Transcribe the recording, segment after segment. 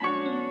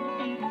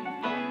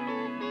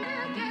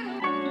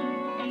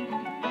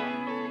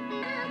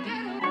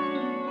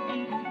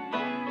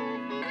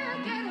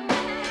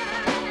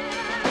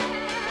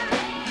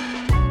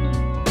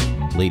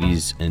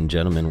Ladies and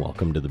gentlemen,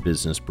 welcome to the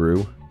Business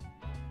Brew.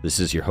 This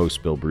is your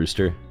host, Bill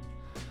Brewster.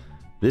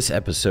 This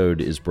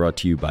episode is brought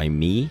to you by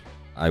me.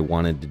 I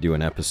wanted to do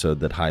an episode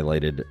that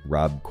highlighted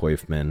Rob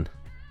Koyfman,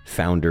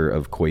 founder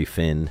of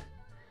Koyfman,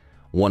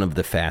 one of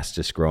the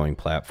fastest growing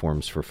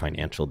platforms for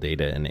financial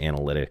data and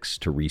analytics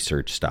to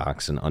research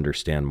stocks and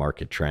understand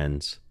market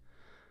trends.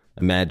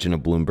 Imagine a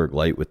Bloomberg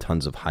Lite with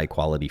tons of high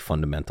quality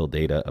fundamental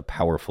data, a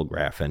powerful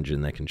graph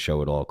engine that can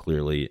show it all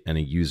clearly, and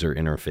a user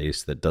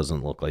interface that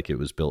doesn't look like it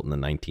was built in the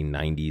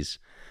 1990s.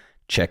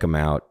 Check them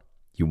out.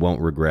 You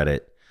won't regret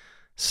it.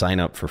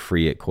 Sign up for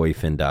free at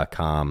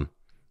koyfin.com.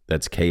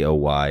 That's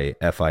KOYFIN.com.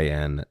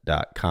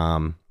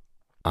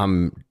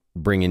 I'm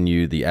bringing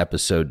you the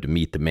episode to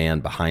meet the man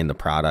behind the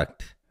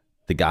product,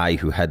 the guy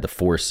who had the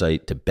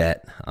foresight to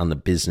bet on the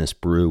Business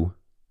Brew,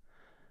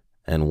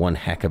 and one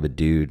heck of a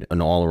dude,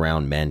 an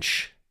all-around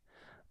mensch.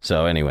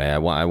 So anyway, I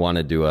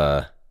wanted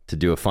to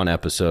do a fun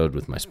episode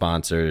with my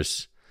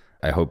sponsors.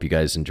 I hope you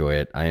guys enjoy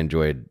it. I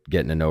enjoyed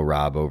getting to know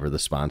Rob over the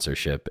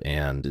sponsorship,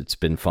 and it's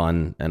been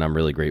fun, and I'm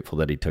really grateful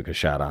that he took a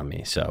shot on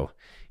me. So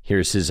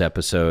here's his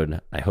episode.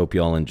 I hope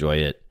you all enjoy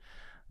it.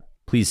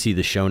 Please see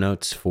the show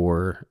notes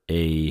for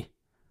a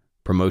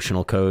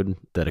promotional code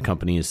that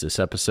accompanies this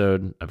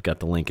episode. I've got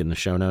the link in the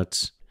show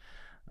notes.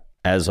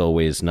 As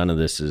always, none of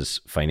this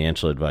is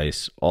financial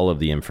advice. All of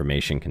the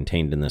information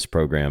contained in this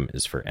program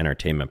is for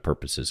entertainment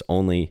purposes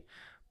only.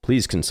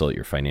 Please consult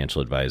your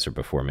financial advisor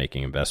before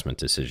making investment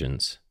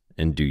decisions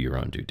and do your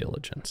own due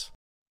diligence.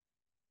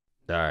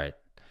 All right.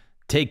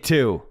 Take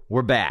two.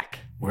 We're back.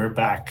 We're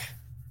back.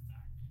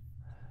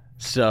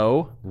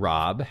 So,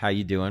 Rob, how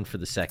you doing for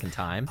the second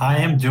time? I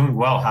am doing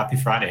well. Happy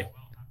Friday.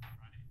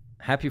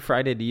 Happy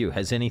Friday to you.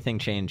 Has anything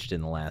changed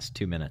in the last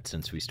 2 minutes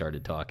since we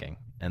started talking?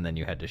 And then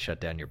you had to shut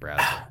down your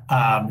browser.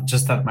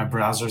 Just that my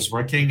browser's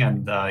working,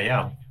 and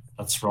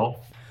let's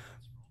roll.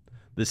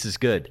 This is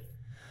good.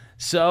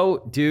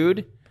 So,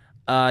 dude,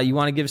 you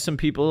want to give some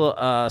people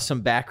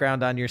some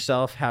background on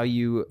yourself, how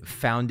you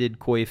founded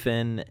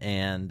Koyfman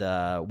and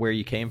where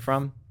you came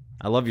from?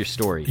 I love your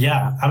story.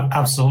 Yeah,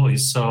 absolutely.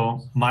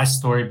 So my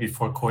story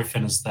before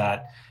Koyfman is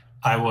that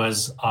I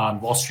was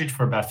on Wall Street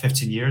for about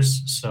 15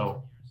 years.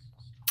 So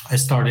I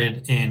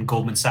started in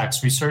Goldman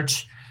Sachs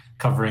research,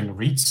 covering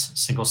REITs,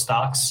 single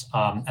stocks,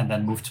 and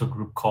then moved to a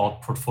group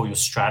called Portfolio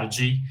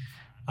Strategy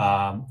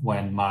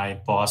when my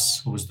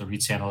boss, who was the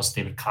REITs analyst,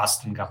 David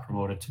Costin, got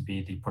promoted to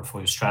be the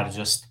portfolio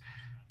strategist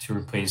to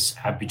replace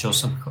Abby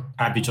Joseph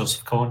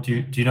Cohen.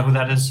 Do you know who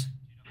that is?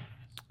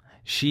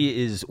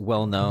 She is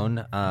well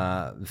known,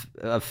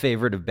 a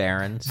favorite of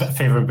Barron's. But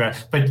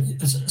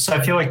so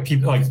I feel like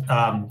people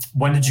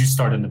when did you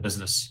start in the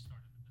business?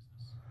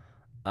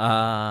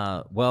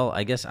 Well,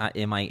 I guess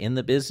am I in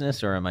the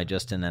business or am I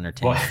just in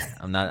entertainment?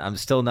 I'm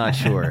still not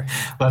sure.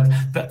 But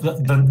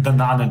the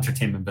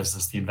non-entertainment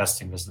business, the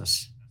investing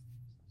business.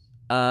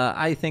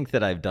 I think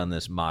that I've done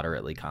this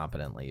moderately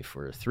competently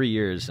for 3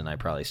 years, and I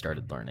probably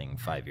started learning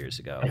 5 years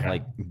ago,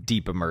 like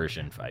deep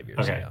immersion 5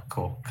 years ago. Okay,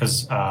 cool.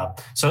 Because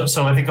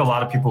so I think a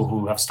lot of people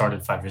who have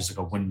started 5 years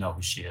ago wouldn't know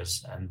who she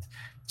is, and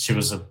she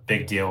was a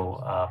big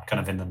deal, kind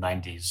of in the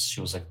 90s.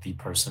 She was like the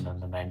person in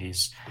the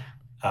 90s.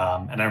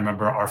 And I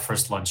remember our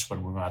first lunch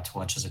when we went out to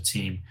lunch as a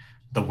team,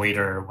 the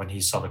waiter, when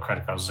he saw the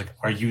credit card, was like,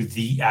 "Are you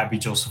the Abby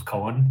Joseph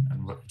Cohen?"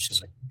 And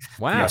she's like,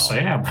 "Wow, yes, I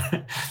am."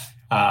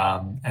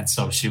 And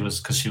so she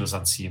was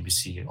on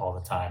CNBC all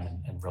the time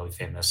and really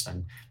famous.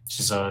 And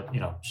she's a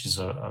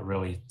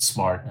really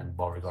smart and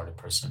well-regarded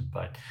person.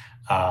 But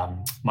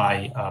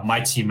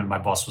my team and my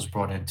boss was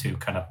brought in to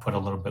kind of put a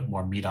little bit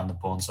more meat on the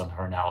bones on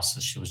her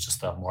analysis. She was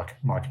just a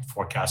market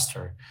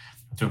forecaster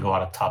doing a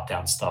lot of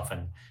top-down stuff,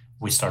 and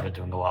we started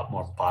doing a lot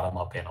more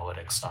bottom-up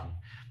analytics on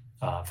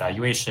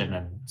valuation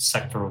and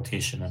sector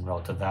rotation and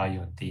relative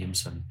value and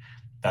themes. And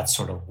that's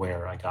sort of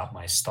where I got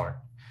my start.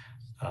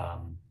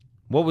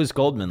 What was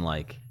Goldman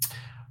like?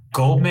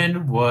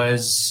 Goldman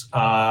was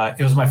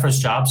it was my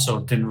first job, so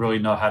didn't really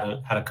know how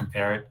to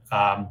compare it.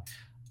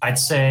 I'd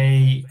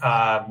say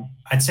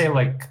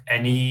like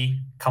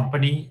any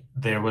company,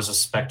 there was a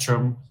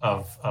spectrum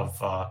of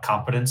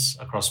competence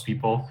across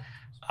people.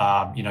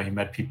 You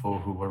met people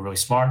who were really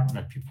smart,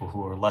 met people who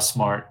were less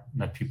smart,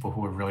 met people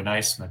who were really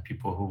nice, met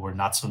people who were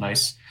not so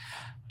nice.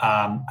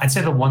 I'd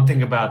say the one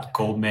thing about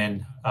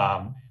Goldman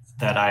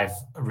that I've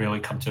really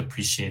come to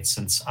appreciate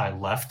since I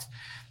left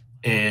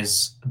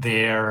is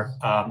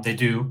they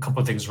do a couple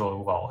of things really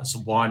well. Is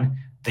one,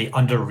 they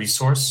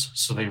under-resource,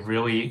 so they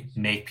really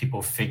make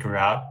people figure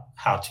out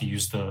how to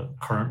use the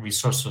current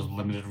resources,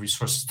 limited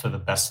resources, to the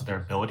best of their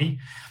ability.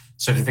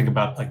 So if you think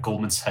about like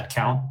Goldman's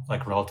headcount,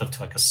 like relative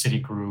to like a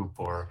Citigroup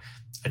or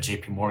a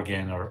JP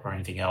Morgan or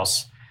anything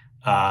else,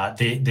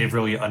 they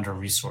really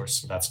under-resource.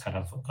 So that's kind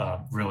of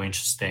really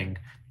interesting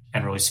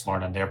and really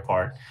smart on their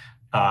part.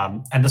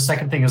 And the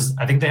second thing is,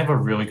 I think they have a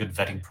really good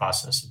vetting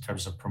process in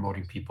terms of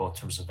promoting people, in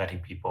terms of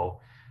vetting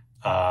people.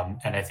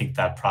 And I think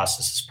that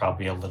process is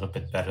probably a little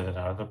bit better than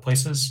other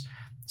places,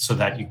 so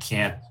that you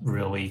can't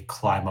really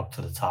climb up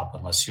to the top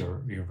unless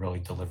you're really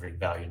delivering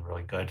value and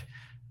really good.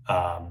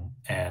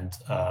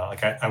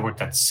 Like I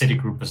worked at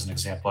Citigroup as an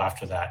example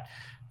after that.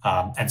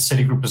 And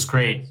Citigroup is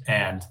great.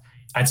 And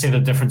I'd say the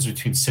difference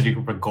between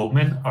Citigroup and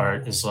Goldman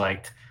is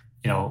like,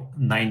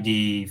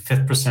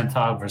 95th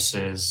percentile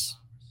versus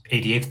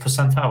 88th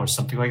percentile or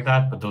something like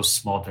that. But those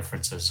small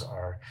differences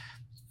are,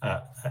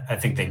 uh, I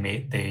think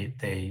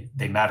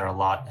they matter a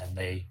lot, and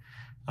they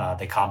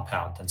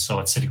compound. And so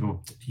at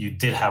Citigroup, you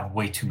did have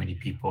way too many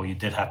people. You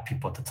did have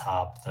people at the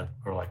top that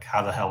were like,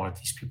 how the hell are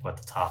these people at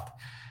the top?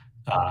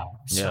 Yeah.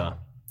 So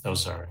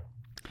those are,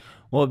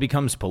 Well, it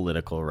becomes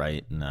political,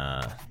 right? And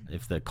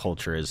if the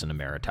culture isn't a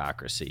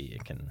meritocracy,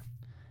 it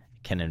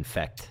can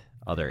infect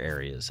other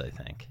areas, I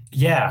think.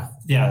 yeah,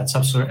 that's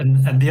absolutely.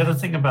 And the other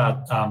thing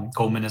about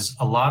Goldman is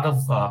a lot of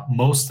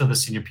most of the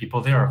senior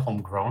people there are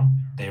homegrown.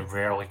 They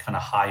rarely kind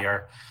of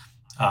hire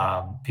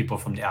people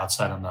from the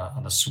outside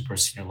on the super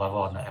senior level,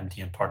 on the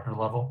MD and partner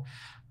level.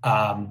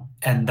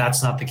 And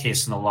that's not the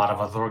case in a lot of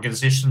other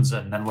organizations.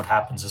 And then what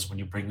happens is when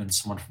you bring in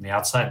someone from the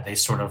outside, they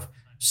sort of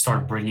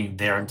start bringing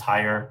their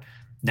entire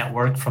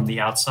network from the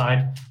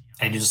outside,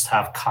 and you just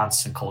have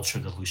constant culture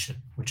dilution,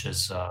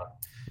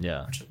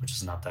 Yeah. which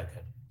is not that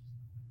good.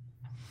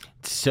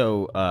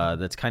 So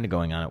that's kind of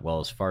going on at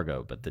Wells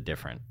Fargo, but the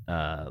different,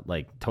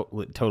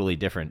 totally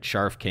different.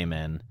 Sharf came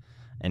in,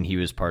 and he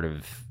was part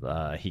of.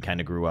 He kind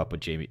of grew up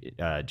with Jamie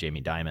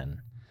Dimon,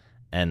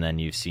 and then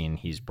you've seen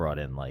he's brought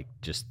in like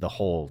just the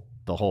whole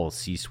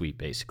C-suite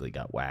basically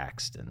got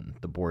waxed, and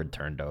the board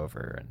turned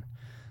over, and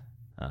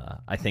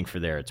I think for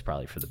there it's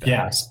probably for the better.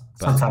 Yeah,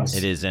 But sometimes.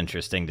 it is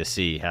interesting to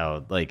see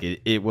how like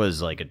it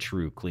was like a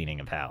true cleaning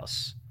of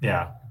house.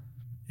 Yeah,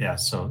 yeah.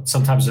 So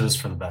sometimes it is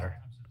for the better.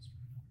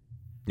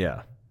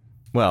 Yeah.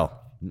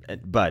 Well,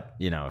 but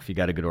if you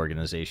got a good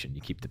organization,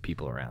 you keep the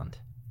people around.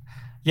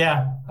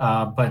 Yeah,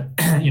 but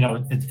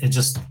it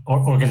just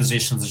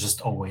organizations are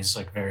just always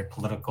like very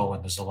political,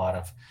 and there's a lot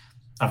of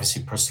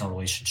obviously personal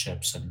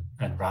relationships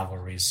and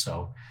rivalries.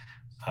 So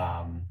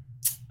um,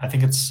 I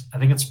think it's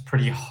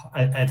pretty.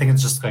 I think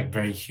it's just like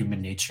very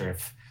human nature.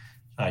 If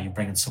you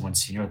bring in someone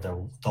senior,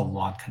 they'll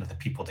want kind of the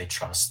people they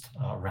trust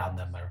around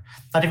them, or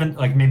not even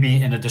like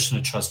maybe in addition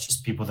to trust,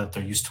 just people that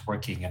they're used to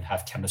working and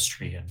have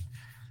chemistry and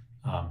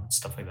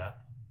stuff like that.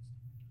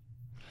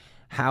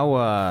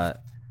 How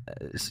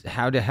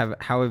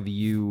how have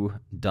you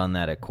done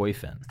that at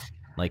Koyfman?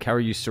 Like, how are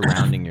you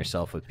surrounding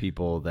yourself with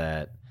people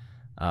that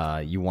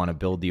you want to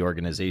build the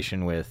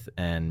organization with,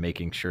 and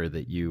making sure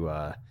that you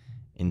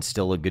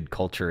instill a good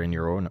culture in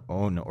your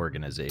own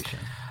organization?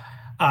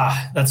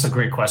 That's a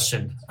great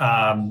question.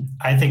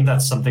 I think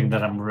that's something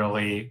that I'm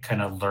really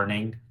kind of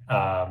learning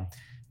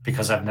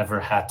because I've never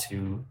had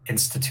to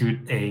institute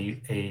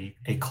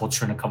a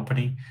culture in a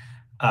company.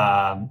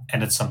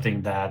 And it's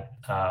something that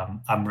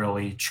I'm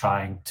really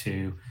trying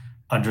to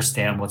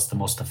understand what's the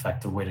most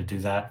effective way to do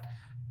that.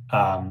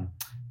 Um,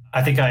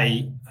 I think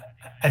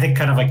I think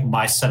kind of like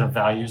my set of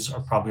values are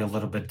probably a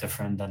little bit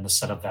different than the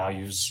set of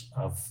values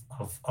of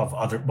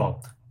other.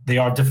 Well, they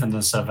are different than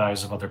the set of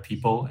values of other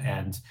people,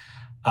 and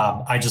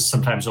I just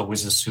sometimes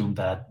always assume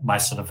that my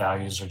set of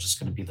values are just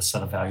going to be the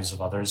set of values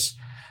of others.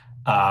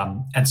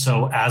 And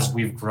so as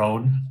we've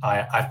grown,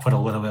 I've put a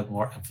little bit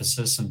more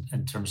emphasis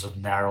in terms of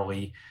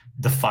narrowly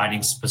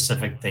defining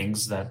specific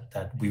things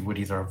that we would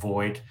either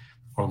avoid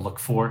or look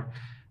for.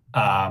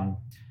 Um,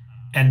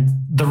 and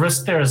the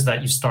risk there is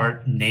that you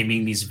start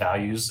naming these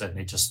values, and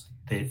it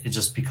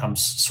just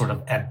becomes sort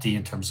of empty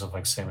in terms of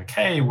like saying like,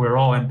 hey, we're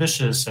all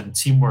ambitious and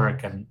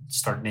teamwork, and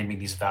start naming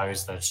these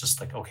values that it's just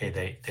like, okay,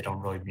 they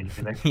don't really mean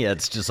anything. Yeah,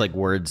 it's just like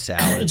word It's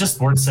salad. just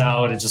word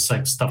salad. It's just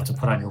like stuff to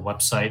put on your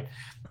website.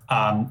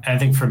 And I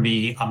think for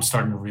me, I'm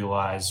starting to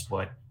realize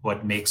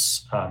what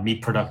makes me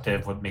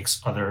productive, what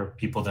makes other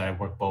people that I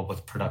work well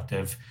with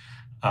productive,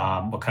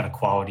 what kind of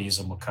qualities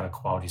and what kind of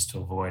qualities to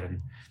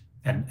avoid,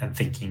 and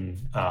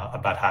thinking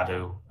about how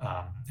to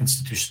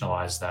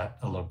institutionalize that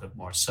a little bit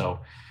more. So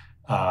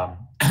um,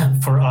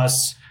 for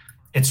us,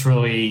 it's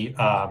really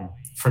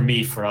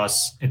for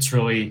us, it's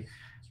really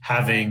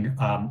having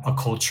a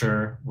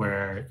culture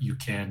where you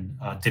can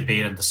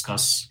debate and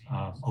discuss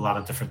a lot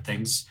of different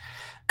things.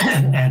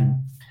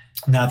 And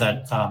now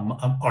that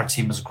our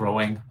team is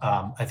growing,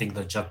 I think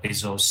the Jeff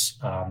Bezos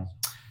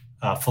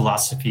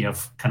philosophy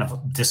of kind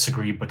of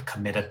disagree but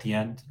commit at the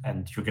end,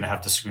 and you're going to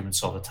have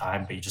disagreements all the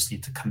time, but you just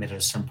need to commit at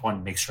a certain point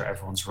and make sure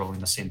everyone's rowing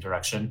in the same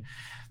direction.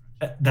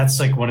 That's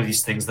like one of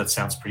these things that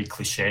sounds pretty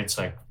cliche. It's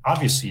like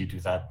obviously you do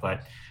that,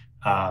 but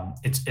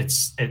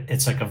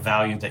it's like a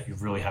value that you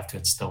really have to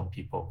instill in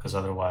people, because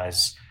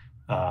otherwise,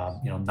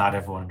 not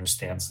everyone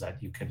understands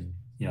that you can.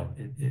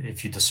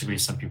 If you disagree,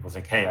 some people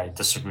think, "Hey, I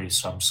disagree,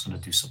 so I'm just going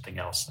to do something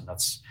else," and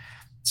that's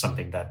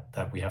something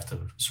that we have to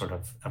sort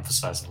of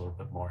emphasize a little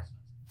bit more.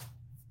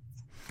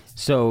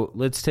 So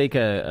let's take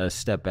a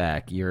step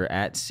back. You're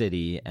at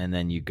Citi, and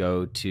then you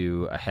go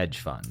to a hedge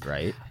fund,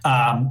 right?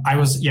 I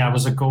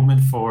was at Goldman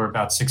for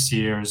about 6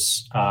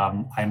 years.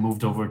 I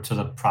moved over to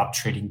the prop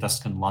trading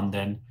desk in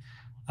London,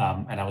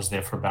 and I was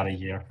there for about a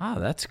year. Oh,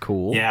 that's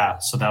cool. Yeah,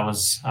 so that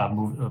was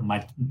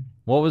my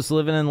What was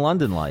living in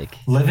London like?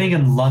 living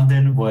in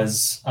London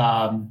was.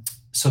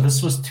 So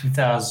this was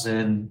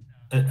 2000.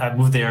 I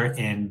moved there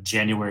in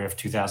January of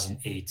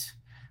 2008.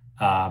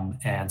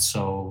 And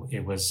so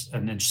it was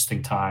an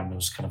interesting time. It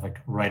was kind of like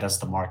right as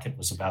the market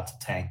was about to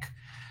tank.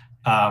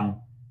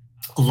 Um,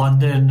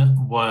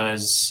 London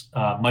was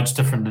much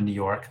different than New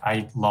York.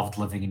 I loved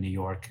living in New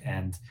York,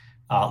 and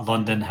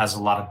London has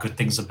a lot of good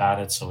things about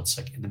it. So it's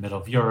like in the middle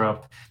of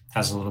Europe,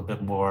 has a little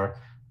bit more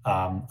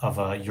of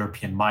a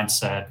European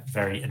mindset,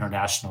 very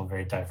international,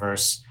 very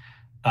diverse.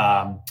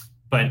 Um,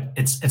 but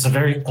it's a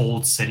very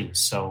old city.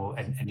 So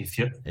and you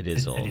feel It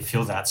is and you old.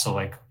 feel that. So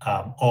like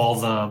all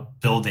the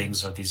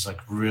buildings are these like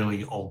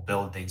really old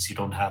buildings. You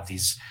don't have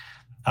these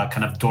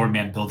kind of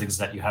doorman buildings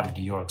that you have in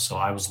New York. So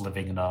I was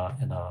living in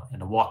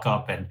a walk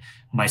up, and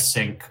my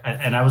sink,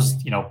 and I was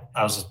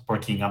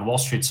working on Wall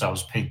Street, so I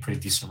was paying pretty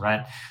decent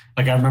rent.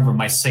 Like I remember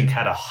my sink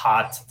had a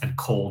hot and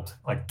cold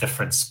like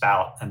different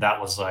spout, and that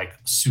was like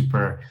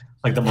super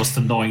like the most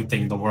annoying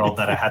thing in the world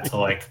that I had to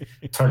like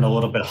turn a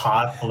little bit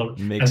hot, a little,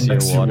 and Mix your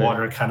mix your water.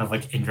 water kind of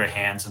like in your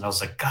hands, and I was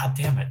like, God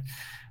damn it.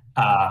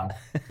 Um,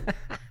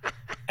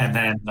 and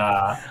then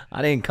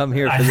I didn't come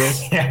here for I,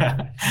 this.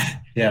 yeah,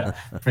 yeah.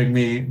 Bring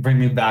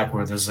me back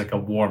where there's like a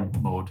warm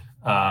mode.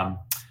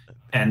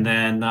 And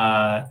then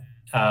uh,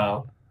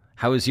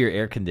 How is your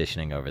air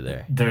conditioning over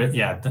there?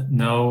 yeah,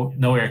 no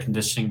air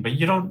conditioning, but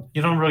you don't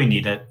really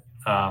need it.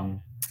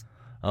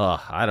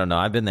 Oh, I don't know.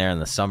 I've been there in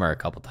the summer a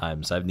couple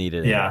times. I've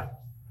needed it. Yeah,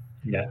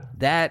 yeah,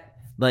 That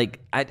like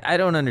I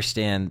don't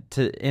understand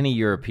to any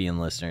European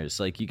listeners.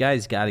 Like you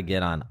guys got to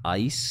get on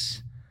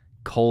ice,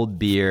 cold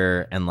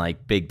beer, and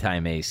like big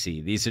time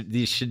AC.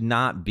 These should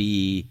not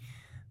be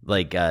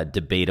like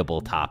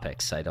debatable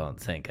topics. I don't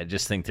think. I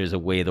just think there's a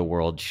way the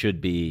world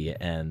should be,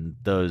 and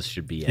those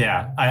should be it.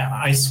 yeah.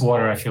 Ice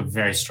water, I feel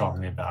very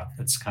strongly about.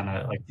 It's kind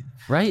of like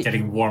Right?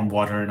 getting warm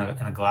water in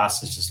a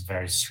glass is just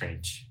very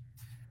strange.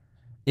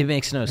 It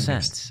makes no It makes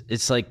sense.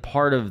 It's like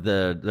part of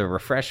the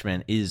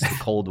refreshment is the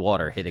cold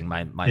water hitting my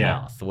Yeah.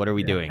 mouth. What are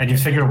we Yeah. doing And you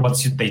here?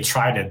 figure they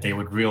tried it, they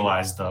would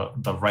realize the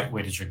right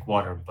way to drink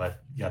water,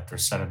 but yet they're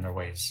set in their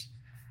ways.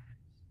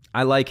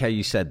 I like how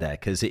you said that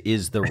because it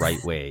is the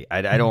right way.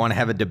 I don't want to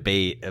have a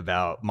debate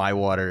about my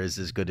water is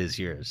as good as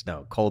yours.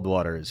 No, cold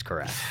water is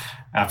correct.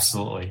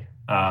 Absolutely.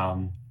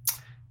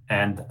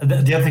 And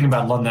the other thing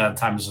about London at the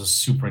time is it was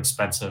super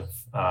expensive.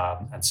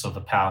 And so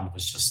the pound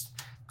was just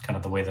kind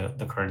of the way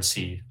the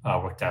currency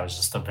worked out. It was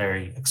just a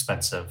very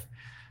expensive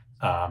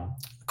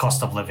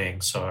cost of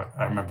living. So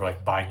I remember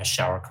like buying a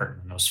shower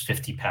curtain. It was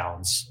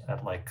 £50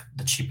 at like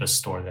the cheapest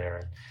store there.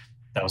 And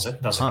that was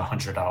it. That was like Huh.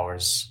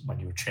 $100 when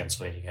you were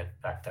translating it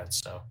back then.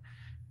 So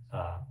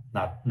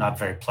not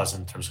very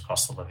pleasant in terms of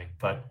cost of living,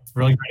 but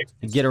really great.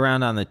 You get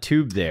around on the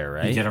tube there,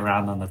 You right? get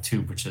around on the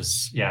tube, which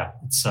is yeah,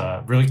 it's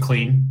really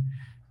clean.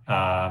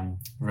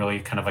 Really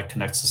kind of like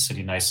connects the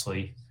city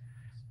nicely.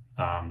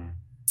 Um,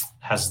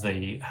 has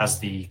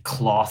the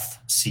cloth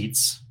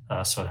seats,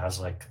 so it has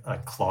like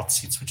cloth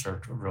seats, which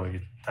are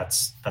really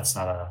that's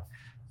not a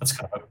that's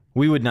kind of a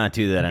We would not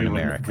do that in we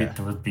wouldn't we, America.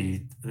 there would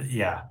be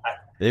yeah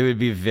They would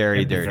be very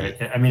it'd be very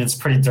dirty. I mean it's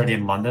pretty dirty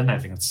in London. I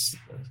think it's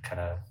kind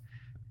of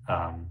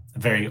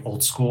very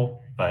old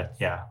school, but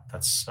yeah,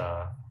 that's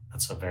a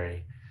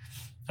very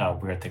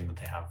weird thing that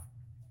they have.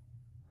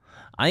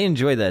 I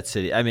enjoy that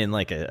city. I mean,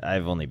 like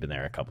I've only been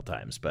there a couple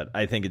times, but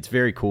I think it's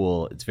very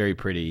cool. It's very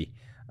pretty.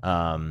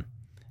 Um,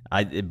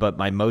 but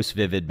my most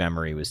vivid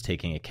memory was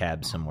taking a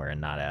cab somewhere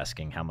and not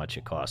asking how much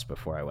it cost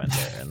before I went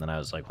there, and then I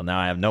was like, well, now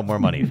I have no more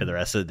money for the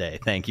rest of the day.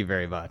 Thank you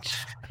very much.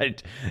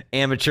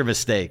 Amateur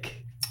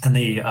mistake. And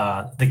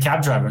the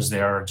cab drivers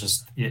there are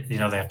just you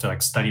know they have to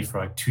like study for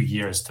like 2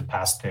 years to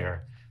pass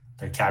their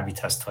cabbie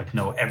test to like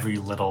know every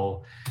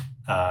little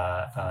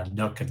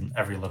nook and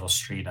every little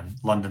street. And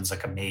London's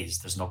like a maze.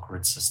 There's no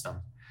grid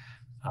system.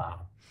 Um,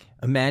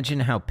 Imagine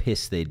how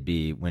pissed they'd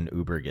be when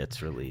Uber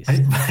gets released.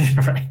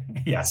 right?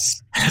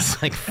 Yes.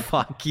 It's like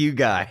fuck you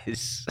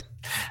guys.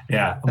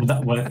 Yeah.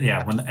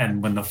 Yeah.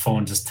 When the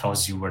phone just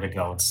tells you where to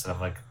go instead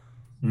of like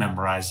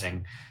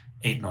memorizing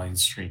 8 million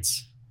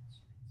streets.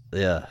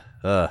 Yeah.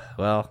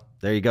 Well,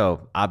 there you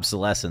go.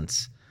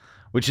 Obsolescence,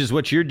 which is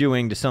what you're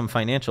doing to some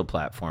financial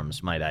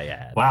platforms, might I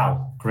add.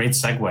 Wow. Great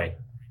segue.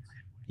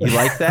 You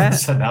like that?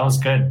 So that was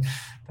good.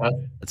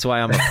 That's why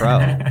I'm a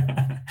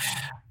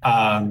pro.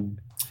 um,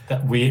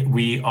 that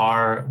we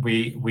are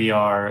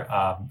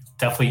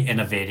definitely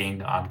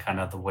innovating on kind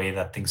of the way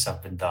that things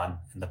have been done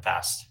in the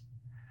past.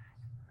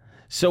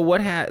 So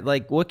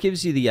what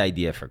gives you the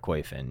idea for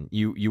Koyfman?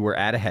 You were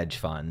at a hedge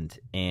fund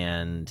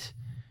and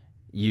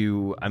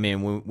I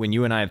mean when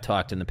you and I have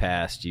talked in the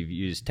past, you've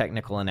used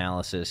technical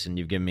analysis and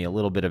you've given me a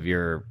little bit of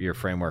your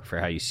framework for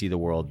how you see the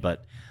world,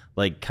 but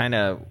like kind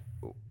of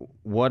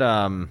what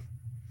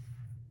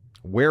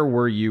where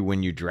were you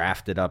when you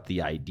drafted up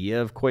the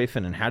idea of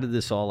Koyfman and how did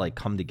this all like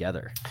come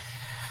together?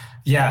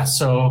 Yeah,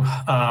 so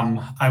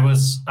I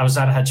was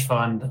at a hedge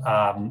fund.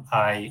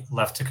 I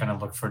left to kind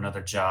of look for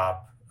another job.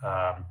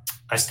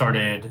 I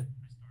started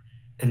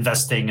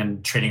investing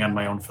and trading on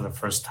my own for the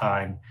first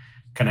time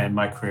kind of in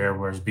my career,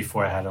 whereas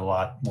before I had a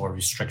lot more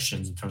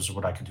restrictions in terms of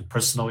what I could do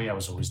personally. I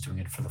was always doing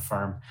it for the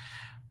firm.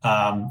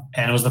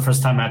 And it was the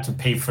first time I had to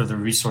pay for the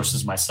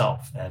resources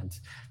myself. And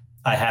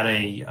I had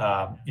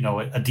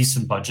a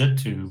decent budget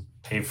to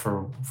pay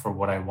for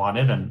what I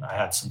wanted, and I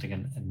had something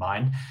in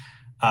mind.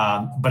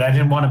 But I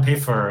didn't want to pay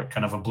for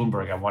kind of a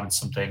Bloomberg. I wanted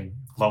something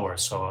lower.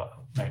 So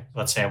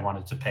let's say I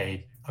wanted to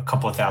pay a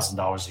couple of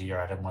 $1,000s a year.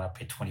 I didn't want to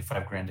pay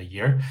 25 grand a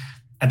year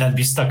and then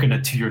be stuck in a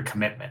 2-year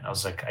commitment. I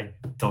was like, I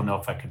don't know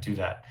if I could do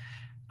that.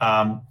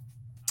 I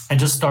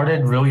just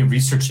started really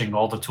researching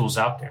all the tools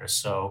out there.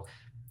 So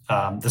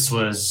this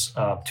was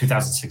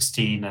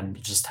 2016,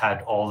 and just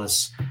had all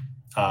this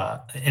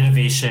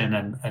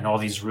innovation and all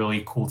these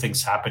really cool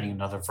things happening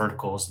in other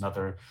verticals and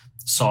other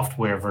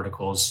software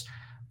verticals.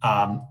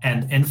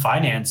 And in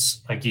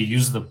finance, like you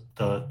use the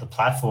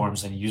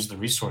platforms and you use the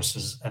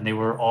resources, and they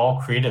were all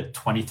created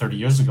 20, 30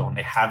 years ago, and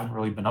they haven't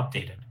really been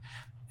updated.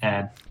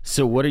 And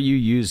so what are you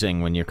using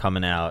when you're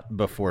coming out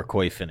before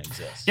Koyfman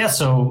exists? yeah,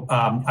 so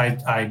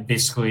I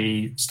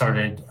basically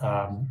started,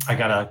 I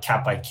got a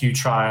Cap IQ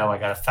trial, I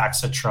got a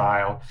FactSet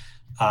trial.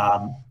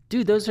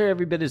 Dude, those are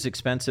every bit as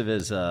expensive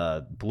as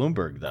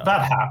Bloomberg, though.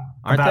 About half.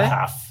 Aren't about they?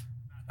 half.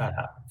 About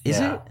half. Is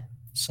Yeah. it?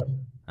 So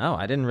Oh,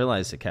 I didn't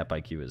realize that Cap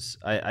IQ was.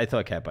 I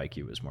thought Cap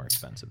IQ was more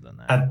expensive than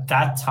that. at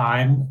that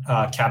time,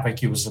 Cap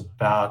IQ was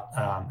about,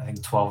 I think,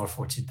 $12,000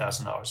 or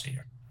 $14,000 a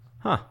year.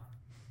 Huh.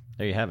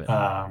 There you have it.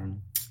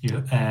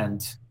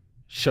 And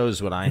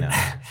Shows what I know.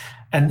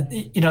 and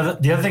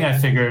the other thing I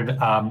figured,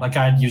 like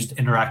I had used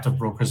interactive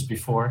brokers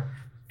before,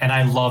 and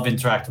I love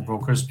interactive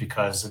brokers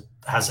because it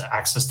has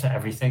access to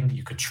everything.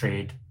 You could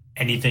trade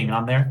anything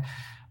on there.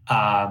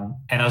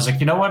 And I was like,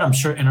 you know what? I'm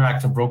sure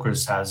Interactive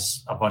Brokers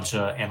has a bunch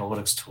of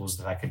analytics tools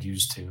that I could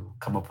use to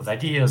come up with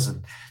ideas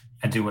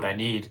and do what I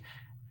need.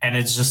 And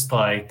it's just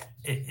like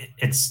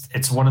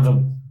it's one of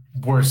the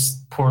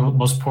most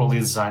poorly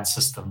designed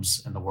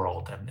systems in the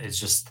world, and it's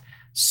just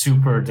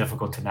super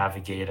difficult to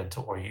navigate and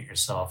to orient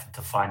yourself and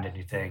to find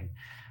anything.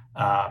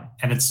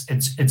 And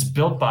it's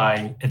built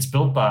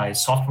by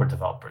software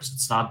developers.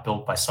 It's not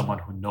built by someone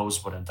who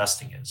knows what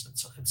investing is.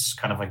 It's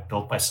kind of like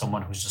built by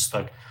someone who's just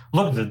like,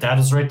 look, the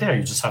data's right there.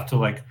 You just have to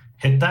like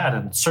hit that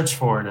and search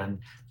for it, and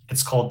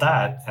it's called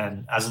that.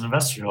 And as an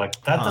investor, you're like,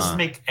 that doesn't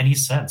make any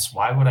sense.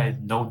 Why would I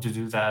know to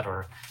do that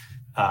or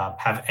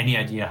have any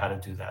idea how to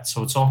do that?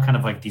 So it's all kind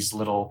of like these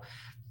little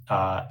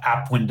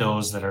app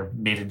windows that are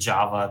made in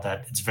Java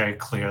that it's very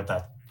clear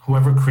that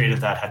whoever created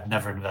that had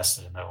never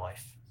invested in their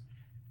life.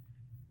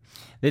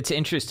 It's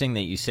interesting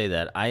that you say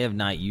that. I have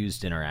not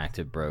used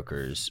interactive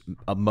brokers.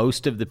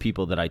 Most of the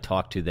people that I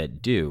talk to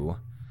that do,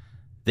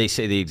 they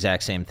say the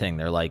exact same thing.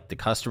 They're like, the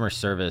customer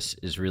service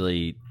is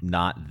really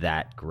not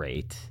that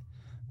great.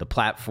 The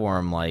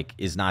platform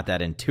is not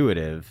that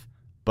intuitive,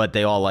 but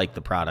they all like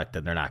the product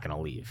and they're not going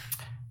to leave.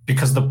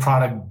 Because the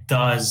product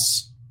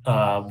does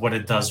what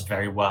it does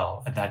very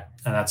well, and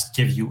that's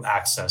give you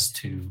access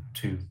to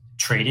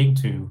trading,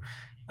 to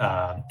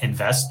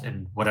invest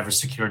in whatever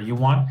security you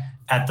want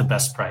at the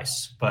best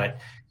price. But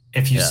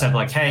if you said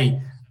like,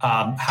 hey,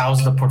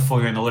 how's the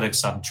portfolio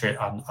analytics on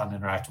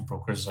interactive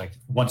brokers? Like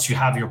once you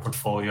have your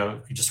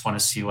portfolio, you just want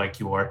to see like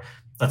your,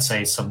 let's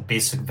say, some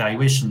basic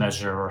valuation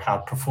measure or how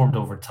it performed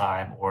over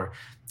time, or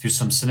do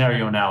some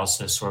scenario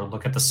analysis, or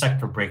look at the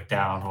sector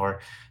breakdown, or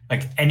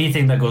like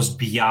anything that goes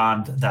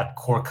beyond that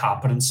core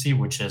competency,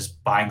 which is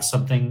buying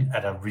something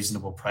at a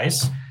reasonable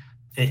price.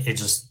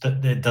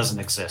 It doesn't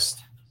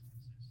exist.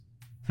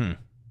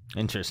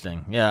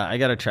 Interesting. Yeah, I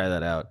got to try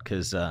that out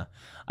because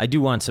I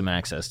do want some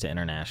access to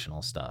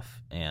international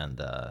stuff,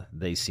 and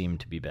they seem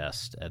to be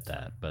best at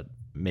that. But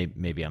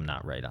maybe I'm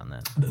not right on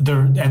that.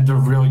 They're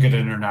really good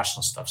at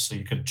international stuff. So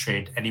you could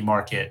trade any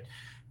market,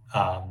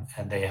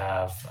 and they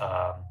have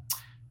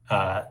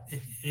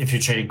if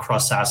you're trading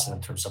cross asset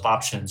in terms of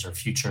options or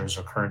futures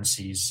or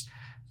currencies.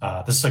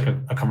 This is like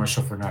a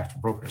commercial for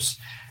interactive brokers.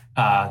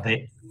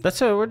 That's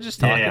what we're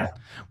just talking. Yeah.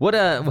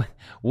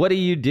 What do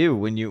you do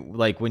when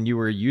you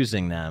were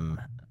using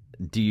them?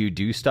 Do you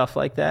do stuff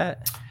like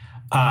that?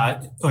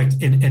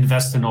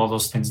 Invest in all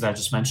those things that I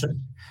just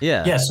mentioned.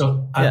 Yeah.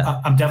 So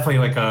I'm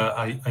definitely like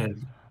a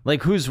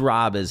like, who's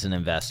Rob as an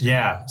investor?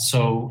 Yeah.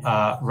 So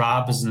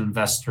Rob as an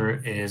investor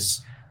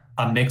is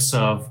a mix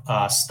of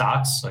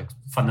stocks, like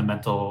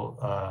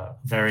fundamental,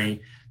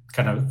 very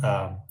kind of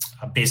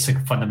a basic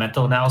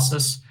fundamental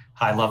analysis,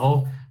 high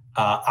level,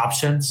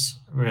 options,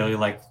 really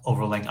like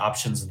overlaying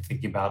options and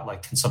thinking about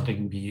like, can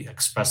something be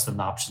expressed in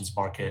the options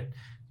market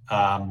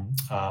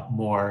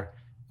more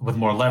with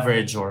more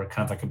leverage, or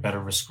kind of like a better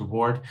risk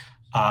reward.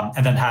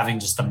 And then having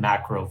just a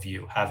macro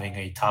view, having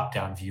a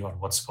top-down view on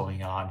what's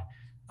going on,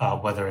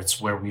 whether it's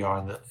where we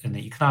are in the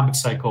economic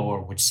cycle,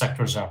 or which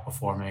sectors are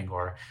performing,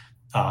 or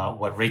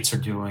what rates are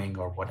doing,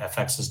 or what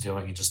FX is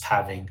doing, and just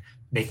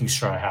making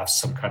sure I have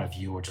some kind of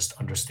view, or just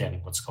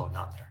understanding what's going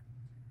on there.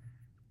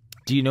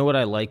 Do you know what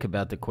I like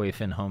about the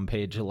Koyfman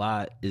homepage a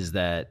lot is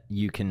that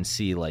you can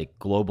see like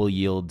global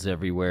yields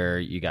everywhere.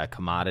 You got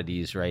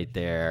commodities right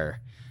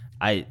there.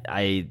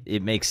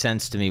 It makes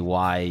sense to me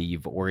why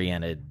you've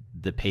oriented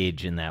the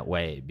page in that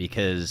way,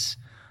 because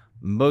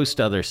most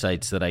other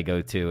sites that I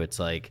go to, it's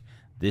like,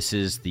 this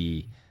is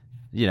the,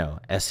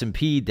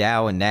 S&P,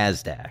 Dow, and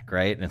NASDAQ,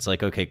 right? And it's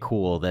like, okay,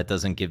 cool. That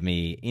doesn't give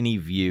me any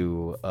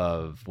view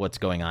of what's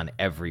going on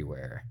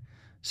everywhere.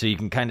 So you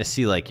can kind of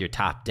see like your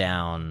top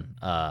down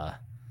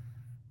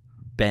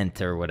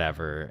bent or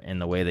whatever in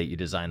the way that you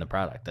design the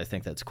product. I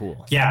think that's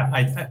cool.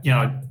 Yeah,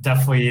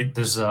 definitely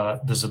there's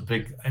a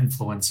big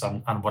influence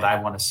on what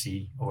I want to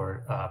see,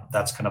 or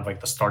that's kind of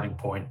like the starting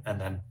point, and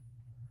then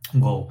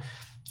we'll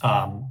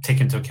take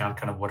into account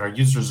kind of what our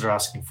users are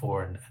asking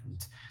for, and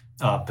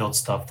build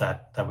stuff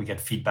that we get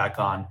feedback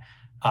on.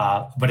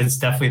 But it's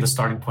definitely, the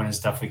starting point is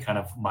definitely kind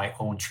of my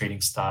own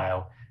trading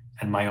style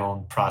and my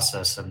own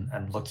process,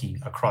 and looking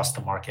across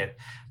the market.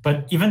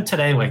 But even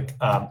today, like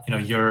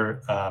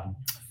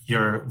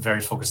you're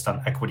very focused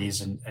on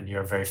equities, and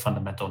you're a very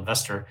fundamental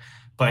investor.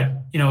 But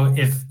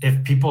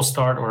if people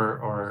start,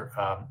 or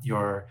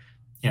your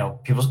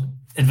people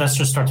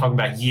investors start talking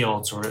about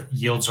yields, or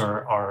yields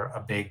are a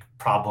big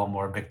problem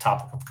or a big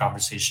topic of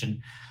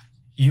conversation,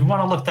 you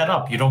want to look that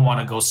up. You don't want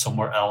to go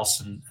somewhere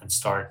else and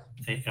start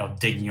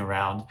digging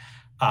around.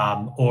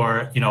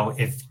 Or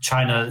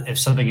if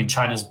something in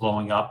China is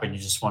blowing up, and you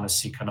just want to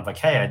see kind of like,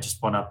 hey, I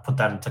just want to put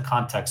that into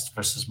context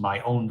versus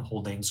my own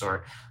holdings,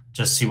 or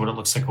just see what it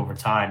looks like over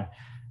time.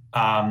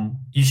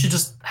 You should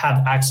just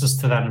have access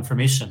to that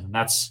information. And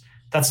that's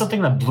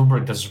something that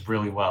Bloomberg does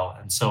really well.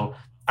 And so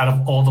out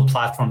of all the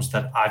platforms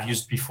that I've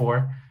used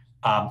before,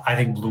 I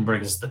think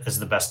Bloomberg is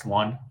the best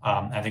one.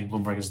 I think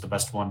Bloomberg is the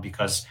best one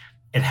because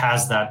it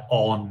has that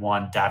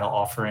all-in-one data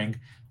offering,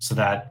 so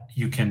that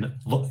you can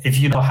look, if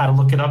you know how to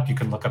look it up, you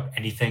can look up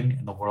anything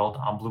in the world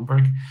on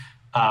Bloomberg.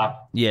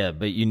 Yeah,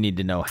 but you need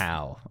to know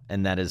how,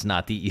 and that is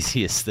not the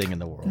easiest thing in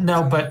the world.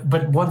 No, but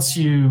once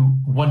you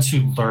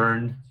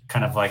learn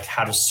kind of like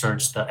how to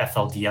search the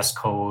FLDS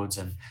codes,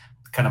 and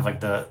kind of like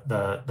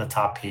the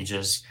top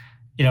pages,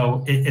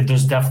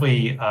 there's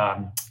definitely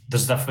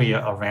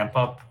a ramp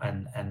up,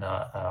 and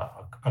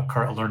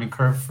a learning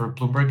curve for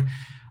Bloomberg.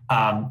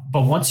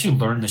 But once you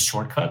learn the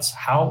shortcuts,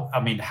 how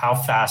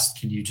fast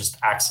can you just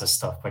access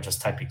stuff by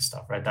just typing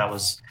stuff, right? That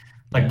was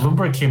like,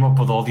 Bloomberg came up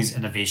with all these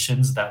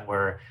innovations that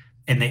were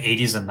in the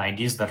 80s and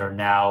 90s, that are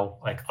now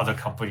like, other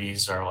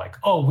companies are like,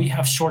 oh, we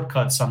have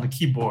shortcuts on the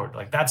keyboard.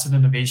 Like, that's an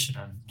innovation.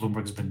 And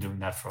Bloomberg's been doing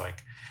that for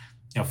like,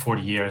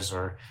 40 years,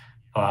 or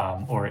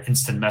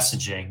instant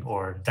messaging,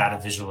 or data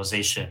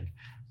visualization.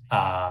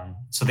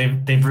 So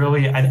they've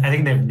really, I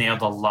think they've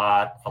nailed a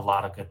lot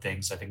of good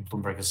things. I think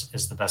Bloomberg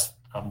is the best,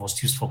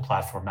 most useful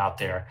platform out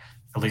there,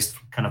 at least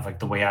kind of like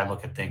the way I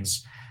look at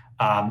things.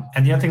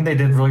 And the other thing they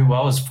did really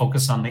well is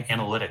focus on the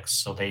analytics.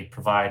 So they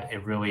provide a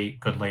really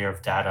good layer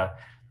of data,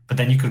 but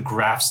then you could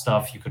graph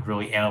stuff, you could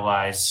really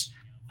analyze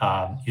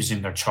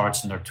using their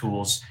charts and their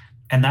tools.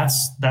 And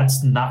that's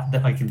not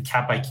that, like in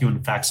Cap IQ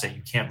and FactSet,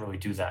 you can't really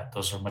do that.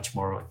 Those are much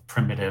more like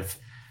primitive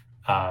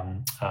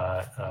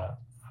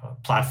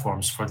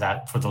platforms for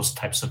those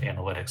types of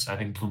analytics. I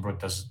think Bloomberg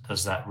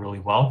does that really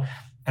well,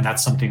 and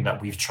that's something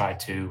that we've tried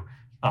to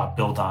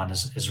build on,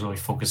 is really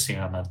focusing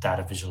on the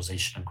data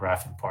visualization and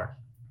graphing part.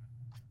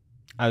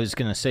 I was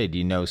going to say, do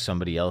you know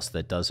somebody else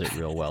that does it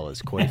real well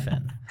as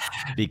Koyfman?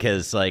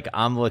 Because like,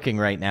 I'm looking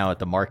right now at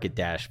the market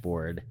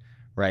dashboard,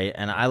 right?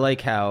 And I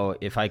like how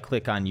if I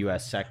click on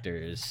US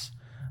sectors,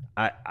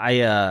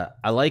 I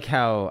like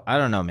how, I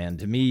don't know, man,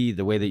 to me,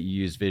 the way that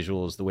you use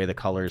visuals, the way the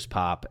colors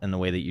pop, and the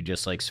way that you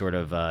just like sort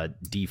of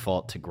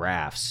default to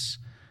graphs,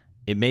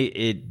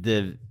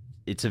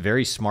 it's a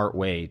very smart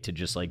way to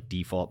just like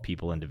default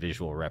people into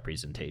visual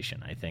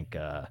representation. I think,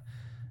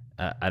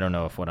 I don't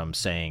know if what I'm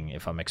saying,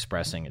 if I'm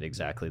expressing it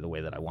exactly the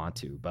way that I want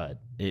to, but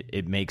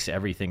it makes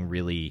everything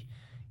really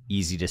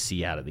easy to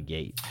see out of the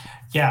gate.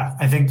 Yeah,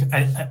 I think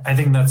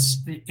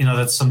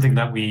that's something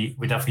that we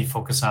definitely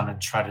focus on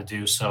and try to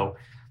do. So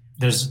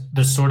there's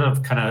sort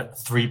of kind of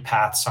three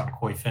paths on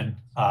Koyfman.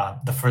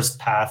 The first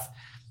path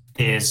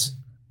is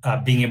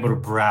being able to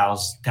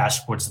browse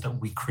dashboards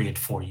that we create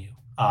for you.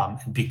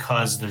 And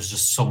because there's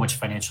just so much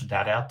financial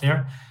data out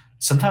there,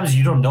 sometimes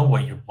you don't know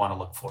what you want to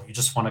look for. You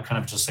just want to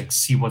kind of just like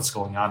see what's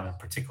going on in a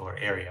particular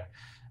area.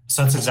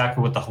 So that's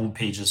exactly what the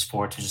homepage is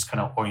for, to just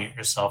kind of orient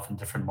yourself in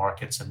different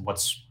markets and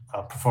what's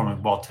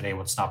performing well today,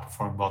 what's not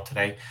performing well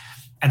today.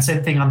 And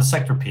same thing on the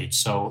sector page.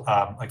 So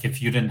like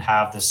if you didn't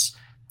have this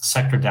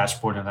sector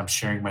dashboard, and I'm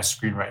sharing my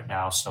screen right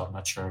now, so I'm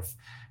not sure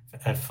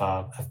if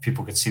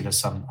people could see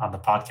this on the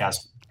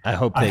podcast. I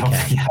hope they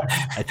can. Yeah.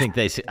 I think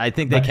they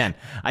can.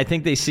 I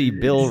think they see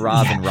Bill,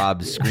 Rob, and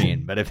Rob's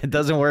screen. But if it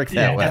doesn't work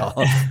that well,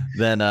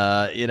 then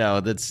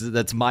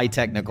that's my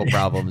technical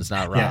problem. It's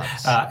not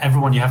Rob's.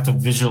 Everyone, you have to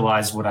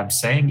visualize what I'm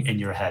saying in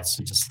your head.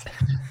 So just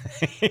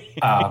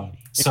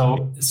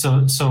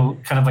so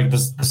kind of like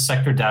the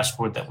sector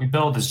dashboard that we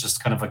build is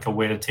just kind of like a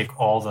way to take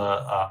all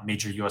the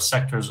major U.S.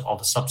 sectors, all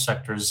the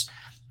subsectors,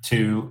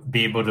 to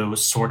be able to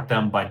sort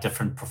them by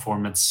different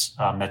performance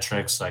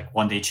metrics, like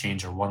 1 day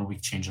change or 1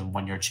 week change and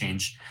 1 year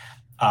change.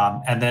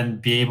 And then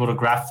be able to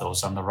graph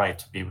those on the right,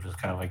 to be able to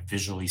kind of like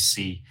visually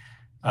see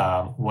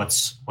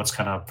what's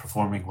kind of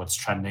performing, what's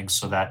trending,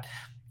 so that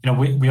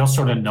we all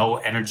sort of know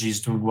energy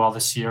is doing well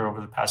this year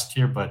over the past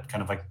year, but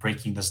kind of like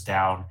breaking this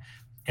down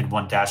in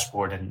one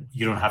dashboard, and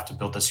you don't have to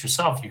build this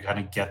yourself. You kind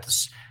of get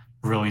this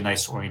really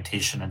nice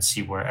orientation and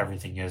see where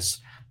everything is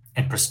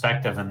in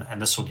perspective,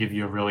 and this will give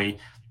you a really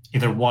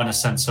either one a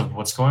sense of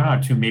what's going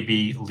on, two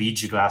maybe lead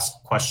you to ask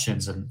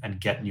questions and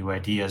get new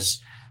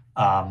ideas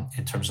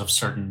in terms of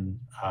certain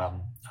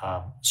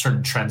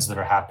trends that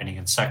are happening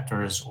in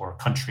sectors or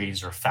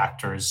countries or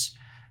factors.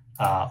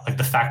 Like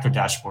the factor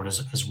dashboard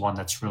is one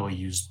that's really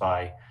used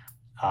by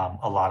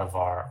a lot of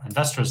our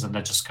investors, and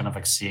they're just kind of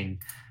like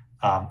seeing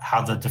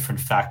how the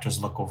different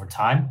factors look over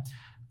time.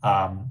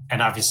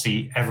 And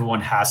obviously, everyone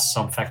has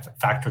some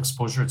factor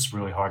exposure. It's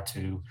really hard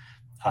to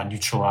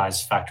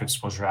neutralize factor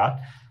exposure out.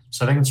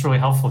 So I think it's really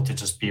helpful to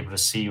just be able to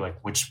see like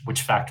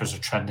which factors are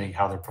trending,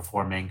 how they're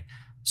performing,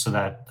 so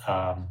that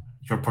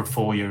your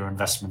portfolio, your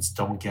investments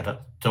don't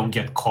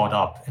get caught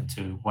up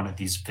into one of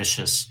these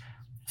vicious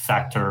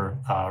factor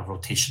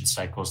rotation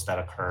cycles that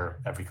occur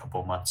every couple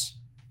of months.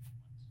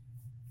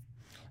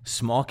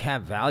 Small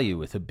cap value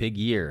with a big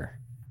year.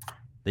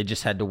 They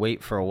just had to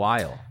wait for a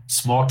while.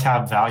 Small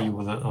cap value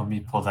let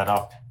me pull that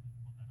up.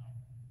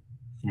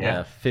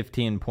 Yeah,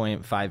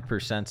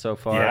 15.5% so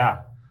far.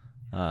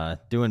 Yeah.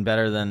 Doing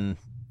better than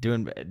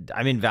doing.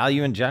 I mean,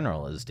 value in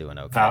general is doing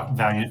okay.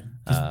 Value.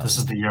 This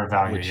is the year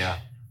value. Which, yeah.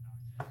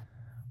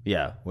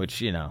 Yeah,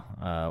 which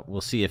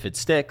we'll see if it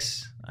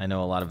sticks. I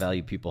know a lot of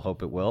value people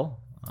hope it will.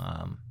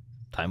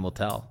 Time will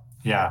tell.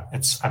 Yeah,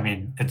 it's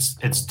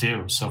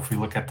due. So if we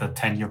look at the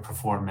 10-year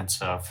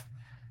performance of,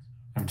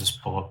 and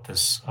just pull up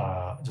this,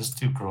 just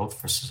do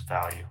growth versus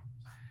value.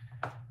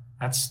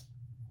 That's.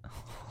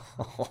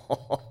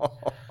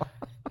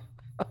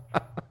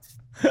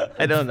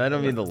 I don't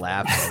mean to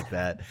laugh like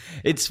that.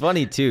 It's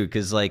funny too,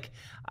 because like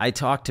I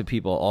talk to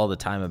people all the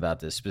time about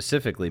this.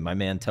 Specifically, my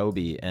man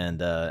Toby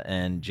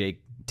and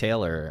Jake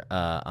Taylor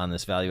on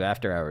this Value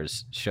After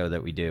Hours show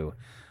that we do.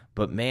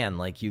 But man,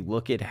 like you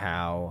look at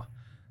how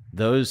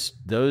those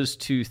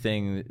two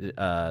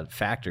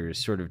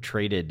factors sort of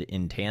traded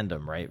in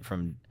tandem, right?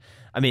 From,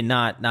 I mean,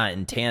 not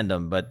in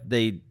tandem, but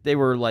they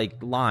were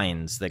like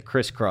lines that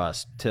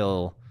crisscrossed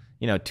till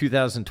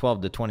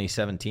 2012 to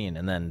 2017,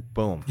 and then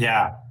boom.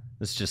 Yeah.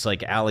 It's just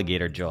like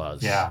alligator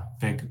jaws. Yeah,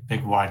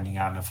 big widening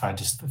out.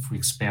 And if we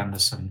expand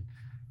this and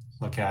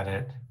look at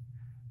it,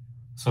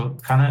 so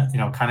kind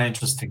of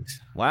interesting.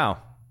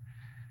 Wow,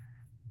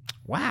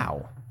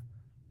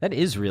 that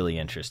is really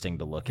interesting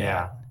to look at.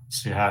 Yeah.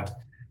 So you had.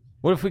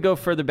 What if we go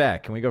further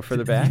back? Can we go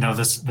further back?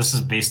 This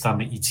is based on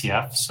the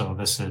ETF, so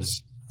this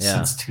is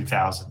since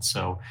 2000.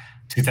 So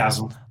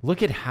 2000.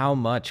 Look at how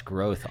much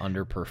growth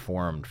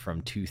underperformed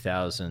from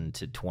 2000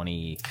 to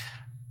 20.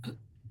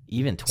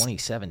 Even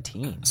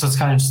 2017. So it's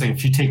kind of interesting.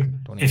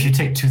 If you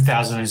take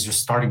 2000 as your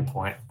starting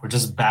point, we're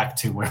just back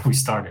to where we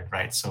started,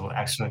 right? So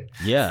actually,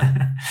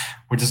 yeah,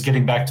 we're just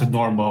getting back to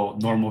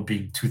normal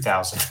being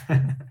 2000.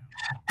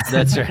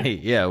 That's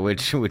right. Yeah,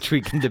 which we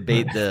can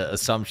debate the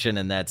assumption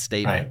in that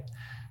statement.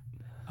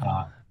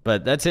 Right.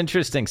 But that's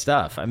interesting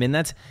stuff. I mean,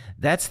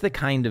 that's the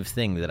kind of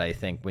thing that I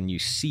think when you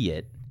see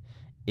it,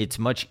 it's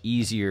much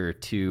easier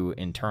to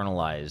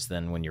internalize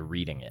than when you're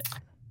reading it.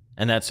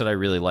 And that's what I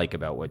really like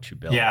about what you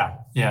built. Yeah,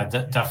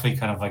 definitely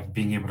kind of like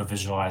being able to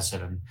visualize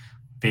it and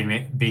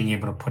being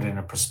able to put it in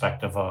a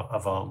perspective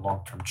of a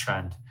long-term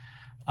trend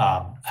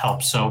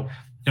helps. So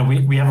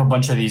we have a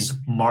bunch of these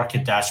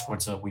market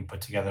dashboards that we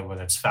put together,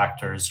 whether it's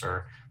factors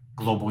or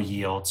global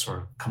yields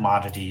or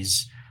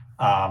commodities,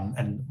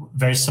 and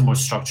very similar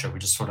structure. We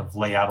just sort of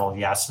lay out all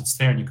the assets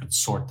there, and you could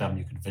sort them,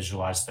 you could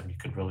visualize them, you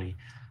could really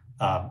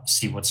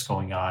see what's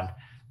going on.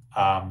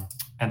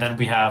 And then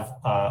we have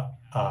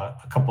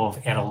a couple of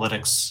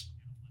analytics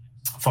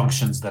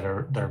functions that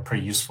are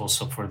pretty useful.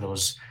 So for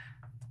those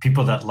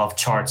people that love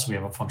charts, we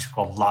have a function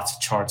called Lots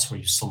of Charts, where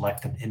you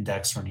select an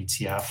index or an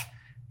ETF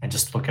and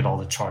just look at all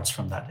the charts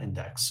from that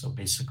index. So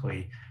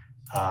basically,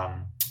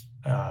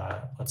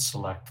 let's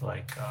select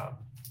like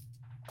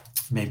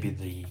maybe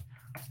the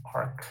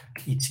ARK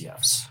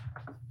ETFs.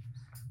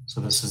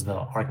 So this is the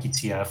ARK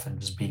ETF, and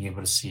just being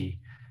able to see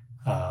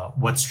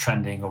what's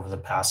trending over the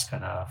past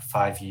kind of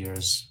 5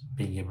 years,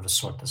 being able to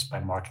sort this by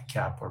market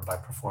cap or by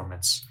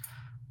performance,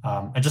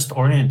 and just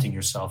orienting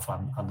yourself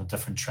on the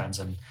different trends.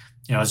 And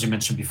as you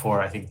mentioned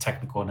before, I think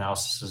technical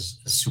analysis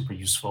is super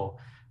useful.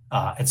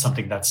 It's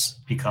something that's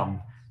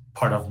become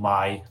part of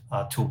my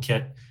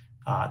toolkit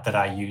that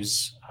I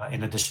use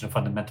in addition to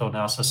fundamental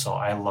analysis. So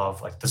I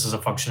love, like, this is a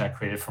function I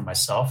created for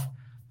myself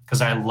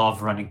because I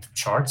love running through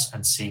charts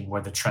and seeing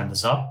where the trend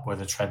is up, where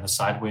the trend is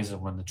sideways,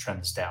 and when the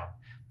trend is down,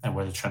 and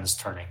where the trend is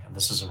turning. And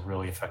this is a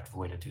really effective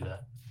way to do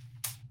that.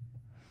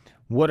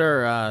 What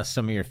are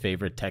some of your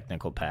favorite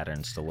technical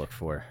patterns to look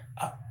for?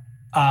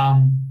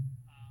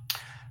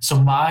 So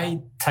my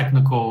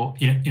technical,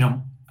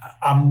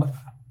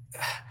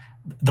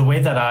 the way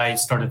that I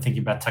started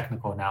thinking about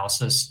technical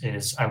analysis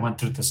is I went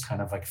through this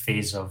kind of like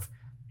phase of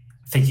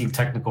thinking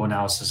technical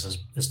analysis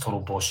is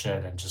total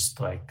bullshit and just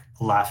like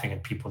laughing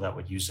at people that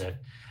would use it.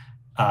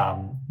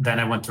 Then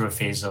I went through a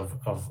phase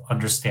of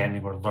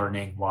understanding or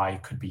learning why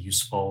it could be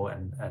useful,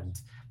 and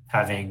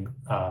having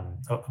a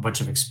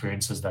bunch of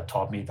experiences that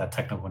taught me that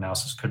technical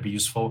analysis could be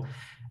useful,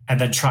 and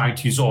then trying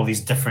to use all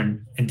these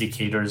different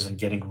indicators and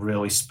getting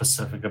really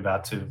specific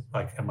about to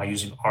like, am I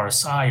using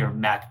RSI or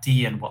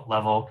MACD and what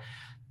level?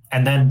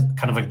 And then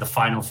kind of like the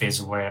final phase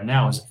of where I am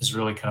now is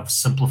really kind of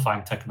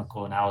simplifying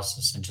technical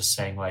analysis and just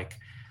saying like,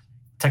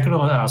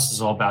 technical analysis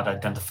is all about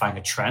identifying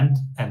a trend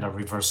and a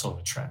reversal of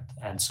a trend.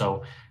 And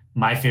so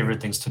my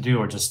favorite things to do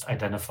are just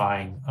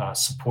identifying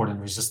support and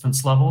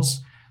resistance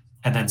levels,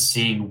 and then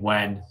seeing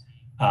when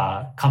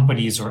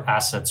companies or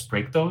assets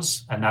break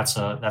those. And that's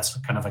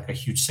kind of like a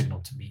huge signal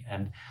to me.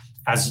 And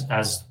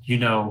as you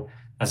know,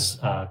 as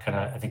kind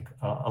of I think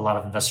a lot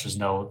of investors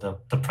know,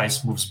 the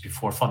price moves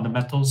before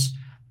fundamentals.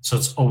 So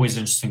it's always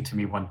interesting to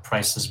me when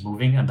price is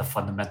moving and the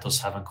fundamentals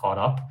haven't caught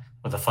up,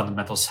 or the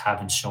fundamentals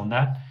haven't shown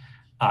that.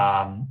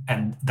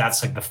 And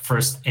that's like the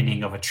first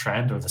inning of a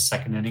trend or the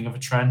second inning of a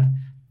trend.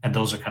 And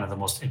those are kind of the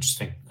most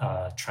interesting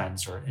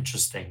trends or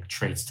interesting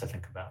traits to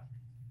think about.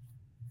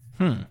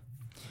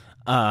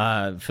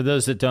 For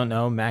those that don't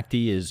know,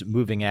 MACD is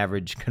moving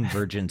average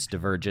convergence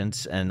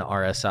divergence, and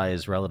RSI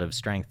is relative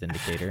strength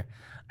indicator.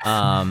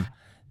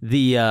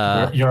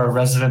 You're a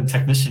resident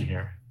technician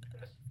here.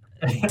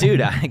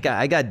 Dude,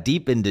 I got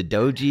deep into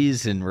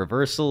dojis and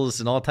reversals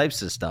and all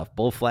types of stuff,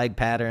 bull flag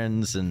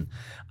patterns, and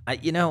I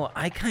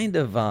kind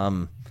of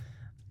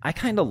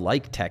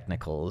like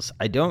technicals.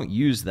 I don't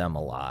use them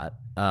a lot,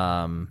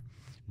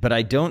 but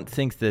I don't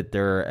think that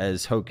they're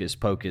as hocus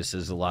pocus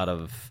as a lot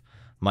of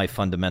my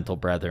fundamental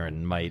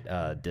brethren might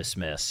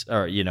dismiss,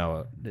 or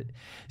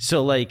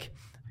so like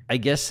I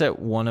guess that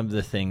one of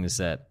the things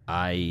that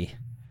I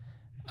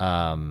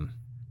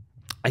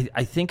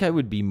think I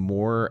would be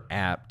more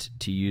apt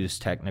to use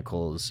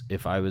technicals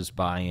if I was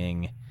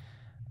buying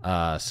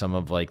some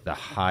of like the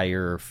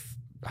higher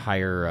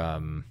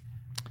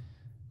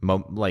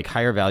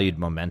valued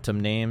momentum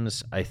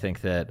names. I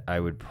think that I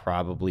would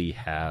probably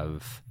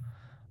have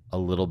a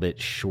little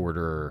bit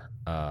shorter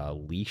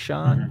leash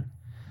on,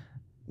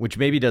 which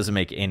maybe doesn't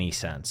make any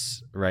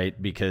sense, right?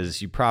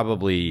 Because you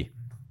probably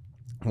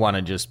want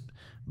to just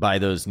buy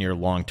those near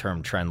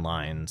long-term trend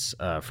lines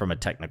from a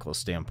technical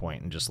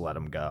standpoint and just let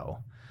them go.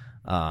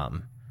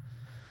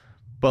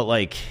 But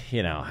like,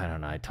 I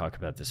don't know, I talk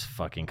about this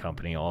fucking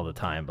company all the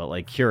time, but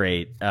like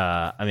Curate,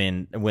 I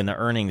mean, when the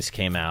earnings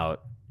came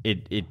out,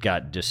 it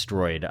got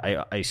destroyed.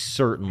 I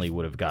certainly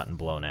would have gotten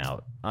blown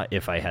out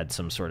if I had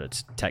some sort of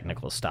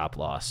technical stop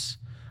loss.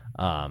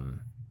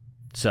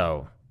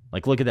 So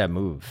like, look at that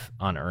move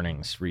on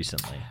earnings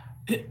recently.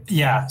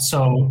 Yeah.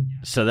 So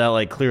that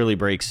like clearly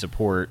breaks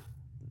support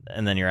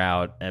and then you're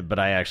out. But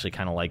I actually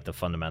kind of like the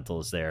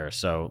fundamentals there.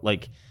 So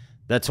like,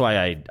 that's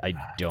why I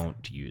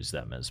don't use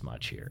them as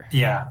much here.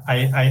 Yeah,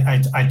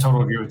 I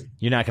totally agree with you.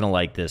 You're not going to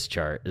like this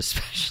chart,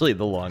 especially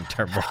the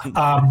long-term one.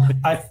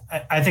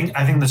 I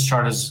think this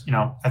chart is,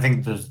 I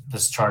think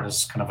this chart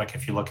is kind of like,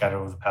 if you look at it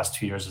over the past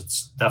 2 years,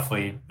 it's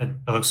definitely, it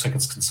looks like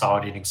it's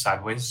consolidating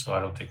sideways. So I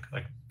don't think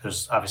like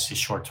there's obviously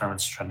short term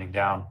it's trending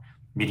down,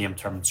 medium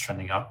term it's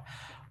trending up.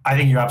 I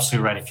think you're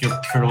absolutely right. If you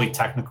look purely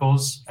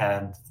technicals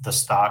and the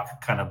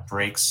stock kind of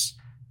breaks,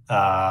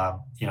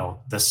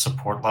 this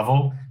support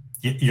level,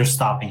 you're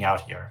stopping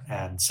out here,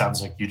 and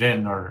sounds like you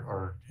didn't,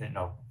 or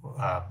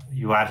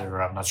you added, or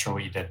I'm not sure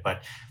what you did,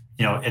 but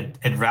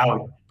it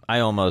rallied. I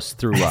almost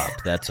threw up.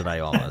 That's what I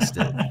almost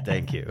did.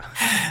 Thank you.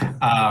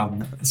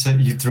 So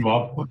you threw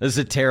up. It was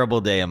a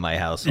terrible day in my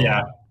household.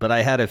 Yeah, but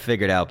I had it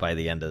figured out by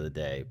the end of the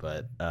day.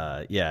 But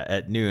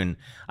at noon,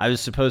 I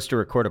was supposed to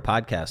record a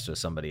podcast with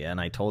somebody,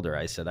 and I told her,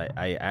 I said,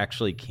 I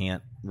actually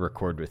can't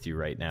record with you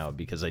right now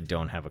because I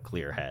don't have a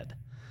clear head.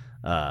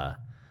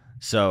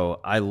 So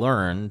I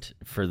learned,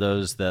 for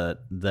those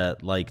that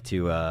like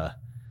to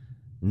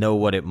know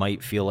what it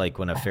might feel like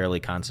when a fairly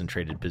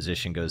concentrated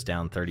position goes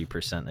down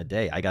 30% a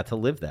day, I got to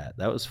live that.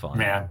 That was fun.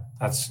 Man,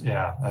 it's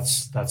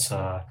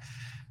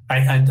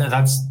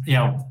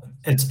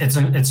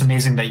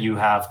amazing that you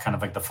have kind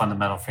of like the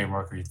fundamental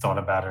framework, or you thought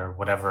about it, or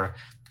whatever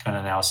kind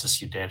of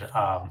analysis you did.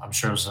 I'm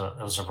sure it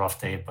was a rough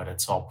day, but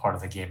it's all part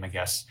of the game, I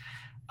guess.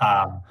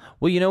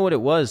 Well, you know what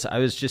it was? I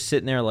was just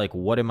sitting there like,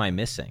 what am I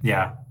missing?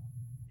 Yeah.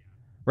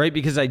 Right,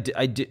 because I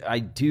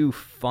do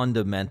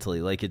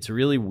fundamentally, like, it's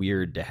really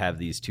weird to have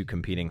these two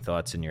competing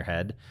thoughts in your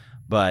head,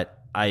 but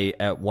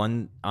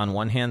on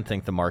one hand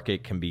think the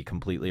market can be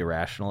completely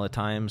irrational at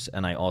times,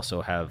 and I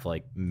also have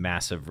like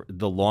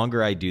the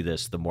longer I do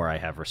this, the more I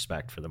have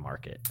respect for the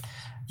market.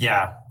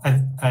 Yeah,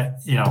 I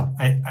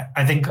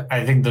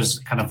think there's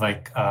kind of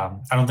like I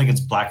don't think it's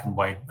black and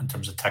white in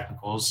terms of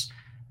technicals.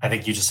 I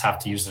think you just have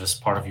to use it as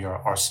part of your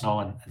arsenal,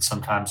 and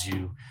sometimes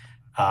you.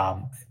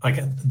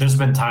 There's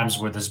been times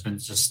where there's been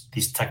just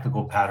these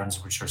technical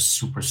patterns which are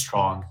super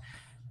strong,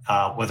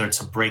 whether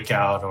it's a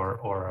breakout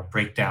or a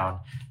breakdown,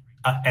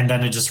 and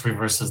then it just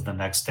reverses the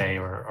next day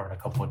or in a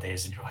couple of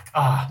days, and you're like,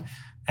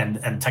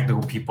 and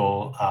technical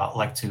people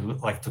like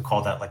to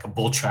call that like a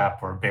bull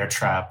trap or a bear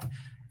trap,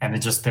 and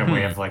it's just their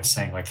way Hmm. of like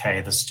saying like,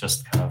 hey, this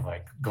just kind of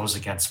like goes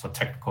against what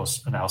technical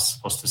analysis is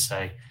supposed to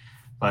say.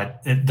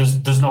 But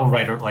there's no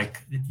right or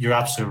like you're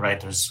absolutely right.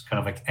 There's kind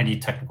of like any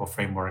technical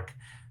framework.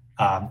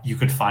 You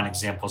could find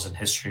examples in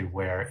history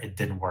where it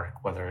didn't work,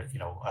 whether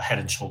a head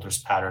and shoulders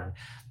pattern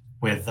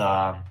with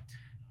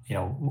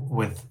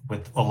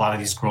with a lot of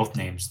these growth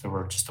names, there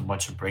were just a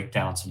bunch of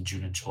breakdowns in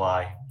June and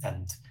July,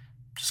 and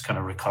just kind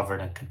of recovered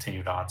and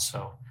continued on.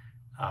 So,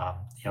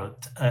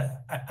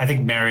 I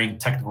think marrying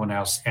technical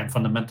analysis and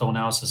fundamental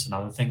analysis and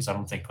other things, I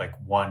don't think like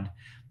one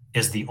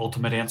is the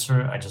ultimate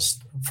answer. I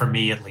just, for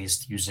me at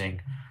least,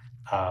 using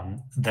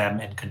them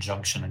in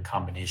conjunction and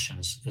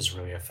combinations is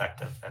really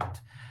effective. And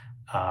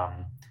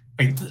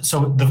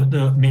so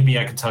maybe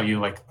I could tell you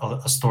like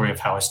a story of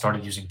how I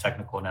started using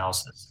technical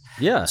analysis.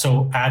 Yeah.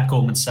 So at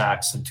Goldman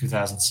Sachs in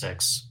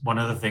 2006, one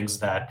of the things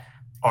that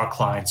our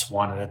clients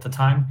wanted at the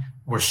time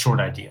were short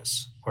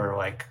ideas, where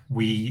like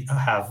we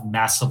have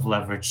massive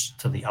leverage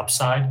to the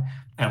upside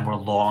and we're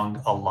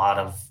long a lot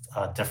of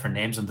different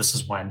names. And this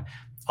is when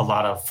a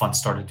lot of funds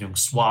started doing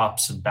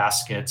swaps and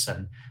baskets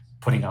and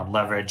putting on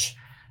leverage.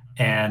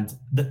 And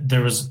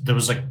there was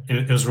like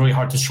it was really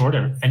hard to short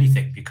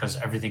anything because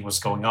everything was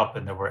going up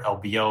and there were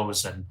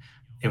LBOs and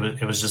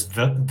it was just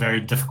very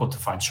difficult to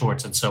find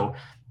shorts. And so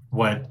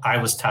what I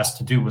was tasked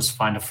to do was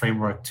find a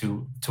framework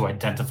to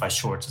identify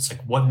shorts. It's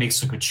like what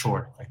makes a good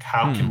short? Like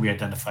how can Hmm. we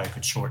identify a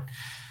good short?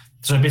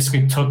 So I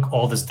basically took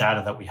all this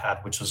data that we had,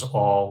 which was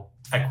all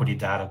equity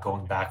data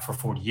going back for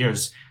 40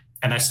 years,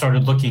 and I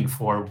started looking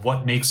for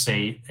what makes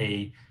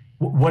a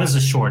what is a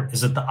short?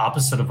 Is it the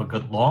opposite of a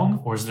good long,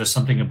 or is there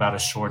something about a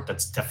short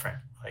that's different?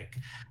 Like,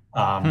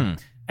 um, Hmm.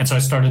 and so I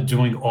started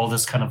doing all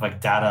this kind of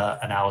like data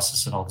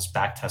analysis and all this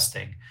back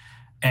testing.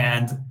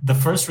 And the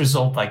first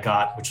result I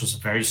got, which was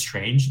very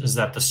strange, is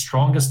that the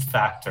strongest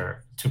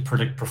factor to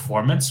predict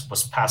performance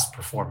was past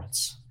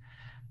performance.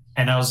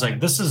 And I was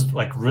like, this is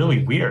like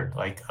really weird.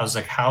 Like, I was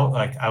like, how,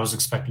 like, I was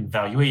expecting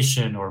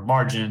valuation or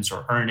margins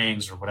or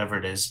earnings or whatever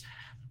it is.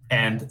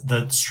 And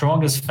the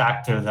strongest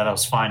factor that I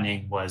was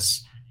finding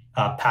was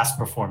past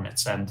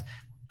performance. And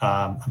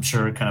I'm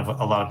sure kind of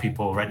a lot of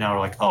people right now are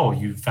like, oh,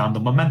 you found the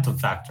momentum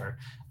factor.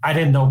 I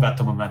didn't know about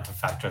the momentum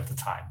factor at the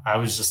time. I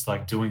was just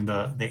like doing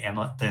the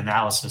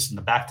analysis and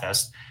the back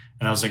test.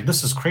 And I was like,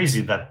 this is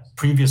crazy that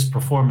previous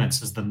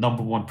performance is the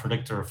number one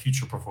predictor of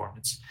future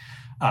performance.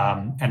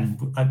 And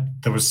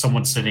there was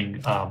someone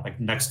sitting like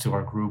next to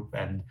our group,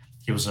 and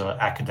he was an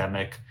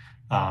academic.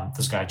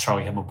 This guy,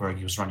 Charlie Himmelberg,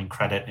 he was running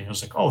credit, and he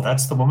was like, "Oh,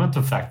 that's the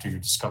momentum factor you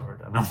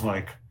discovered." And I'm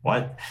like,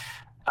 "What?"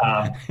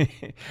 Um,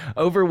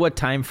 Over what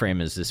time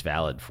frame is this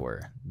valid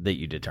for that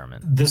you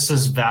determine? this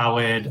is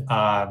valid.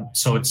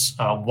 So it's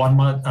 1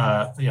 month,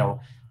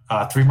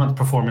 3 month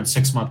performance,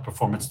 6 month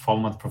performance, 12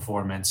 month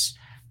performance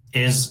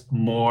is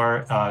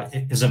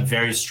a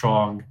very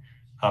strong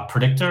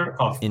predictor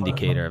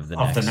Indicator of the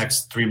of the next.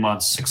 next 3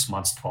 months, 6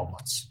 months, 12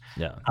 months.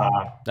 Yeah,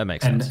 Uh, that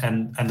makes and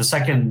sense. and the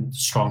second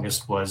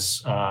strongest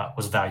was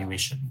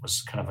valuation.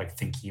 Was kind of like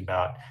thinking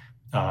about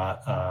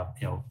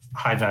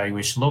high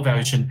valuation, low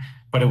valuation,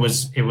 but it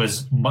was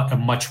a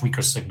much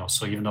weaker signal.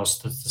 So even though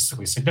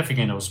statistically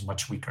significant, it was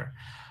much weaker.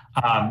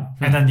 And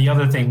Hmm. then the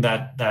other thing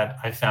that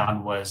I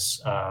found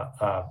was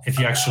if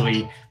you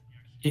actually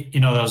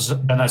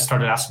then I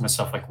started asking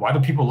myself like, why do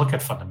people look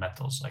at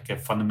fundamentals? Like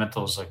if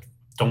fundamentals like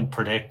don't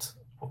predict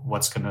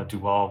what's going to do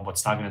well and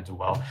what's not going to do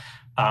well,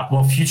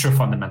 well, future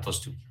fundamentals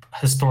do.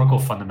 Historical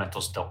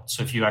fundamentals don't.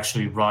 So if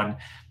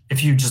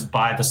you just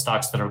buy the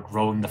stocks that are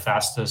growing the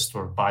fastest,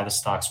 or buy the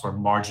stocks where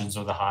margins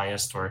are the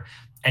highest, or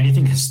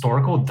anything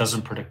historical, it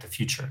doesn't predict the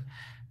future.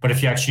 But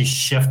if you actually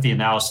shift the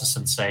analysis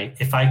and say,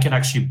 if I can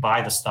actually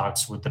buy the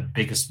stocks with the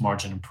biggest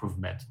margin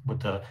improvement, with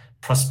the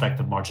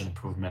prospective margin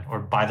improvement, or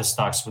buy the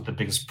stocks with the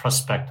biggest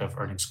prospective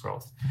earnings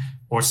growth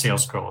or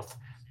sales growth,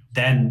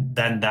 then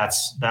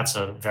that's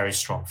a very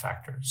strong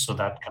factor. So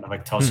that kind of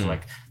like tells you Hmm.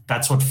 like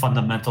that's what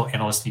fundamental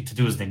analysts need to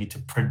do is they need to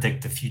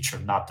predict the future,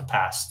 not the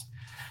past.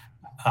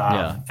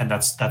 Yeah. And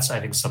that's I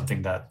think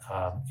something that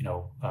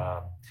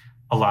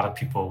a lot of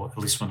people, at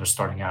least when they're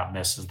starting out,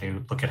 miss is they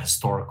look at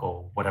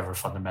historical whatever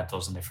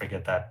fundamentals and they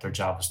forget that their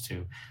job is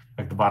to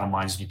like the bottom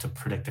line is you need to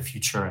predict the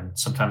future, and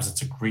sometimes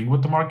it's agreeing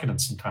with the market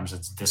and sometimes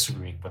it's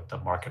disagreeing with the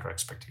market or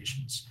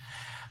expectations.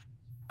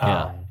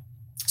 Yeah. Um,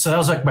 so that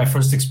was like my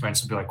first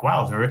experience to be like,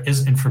 wow, there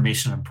is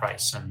information in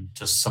price, and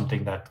just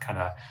something that kind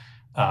of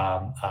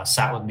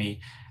sat with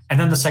me. And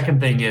then the second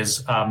thing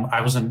is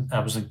I was in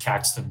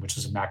Caxton, which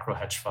is a macro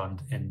hedge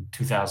fund in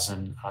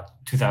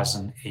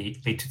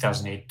 2008, late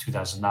 2008,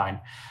 2009.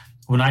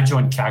 When I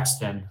joined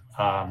Caxton,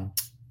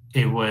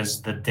 it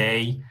was the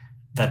day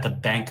that the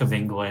Bank of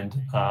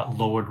England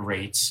lowered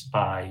rates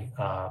by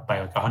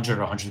like 100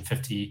 or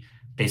 150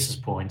 basis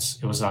points.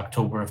 It was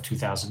October of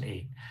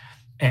 2008.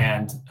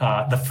 And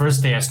the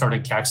first day I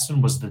started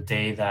Caxton was the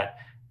day that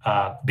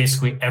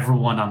basically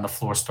everyone on the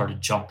floor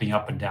started jumping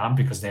up and down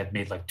because they had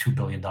made like $2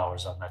 billion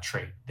on that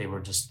trade. They were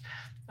just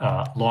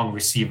long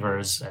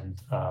receivers,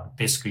 and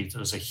basically it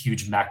was a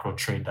huge macro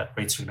trade that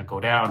rates were going to go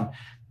down.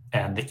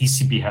 and the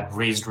ECB had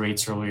raised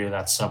rates earlier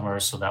that summer,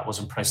 so that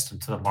wasn't priced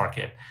into the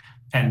market.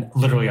 And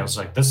literally, I was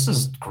like, "This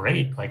is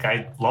great! Like,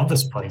 I love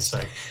this place."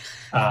 Like,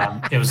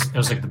 it was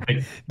like the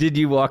big, Did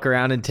you walk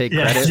around and take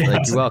yeah, credit? yeah,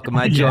 Like, you're welcome.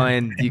 I yeah,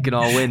 joined. You can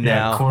all win yeah.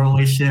 now.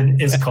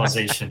 Correlation is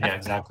causation. Yeah,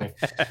 exactly.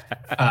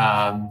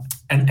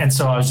 And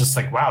so I was just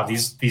like, wow,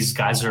 these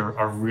guys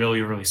are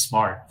really really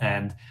smart,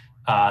 and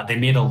they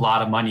made a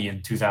lot of money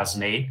in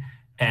 2008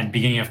 and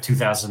beginning of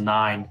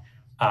 2009.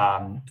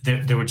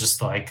 They were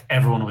just like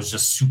everyone was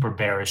just super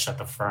bearish at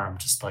the firm,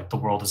 just like the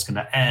world is going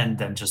to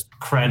end, and just Hmm.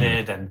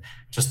 credit and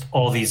just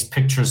all these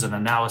pictures and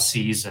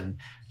analyses and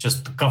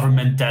just the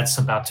government debt's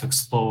about to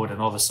explode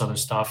and all this other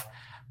stuff.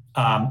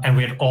 And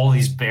we had all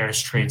these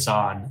bearish trades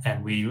on,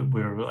 and we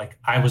were like,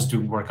 I was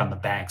doing work on the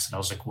banks, and I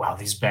was like, wow,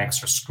 these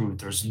banks are screwed.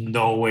 There's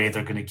no way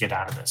they're going to get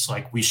out of this.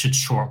 Like, we should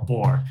short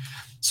more.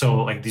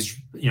 So like these,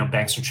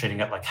 banks are trading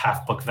at like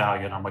half book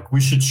value, and I'm like,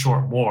 we should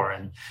short more.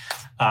 And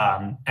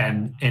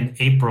in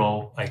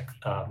April,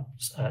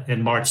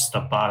 in March,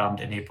 stuff bottomed.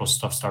 In April,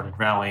 stuff started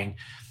rallying.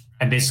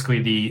 And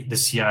basically, the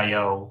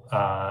CIO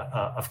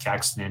of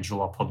Caxton,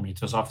 Angelo, pulled me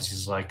to his office.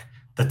 He's like,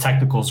 the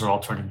technicals are all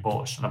turning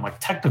bullish, and I'm like,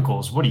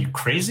 technicals? What are you,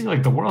 crazy?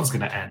 Like, the world's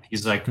gonna end.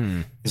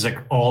 Hmm. He's like,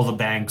 all the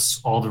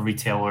banks, all the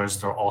retailers,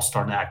 they're all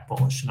starting to act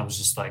bullish. And I was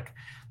just like,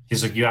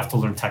 he's like, you have to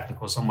learn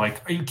technicals. I'm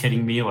like, are you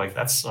kidding me?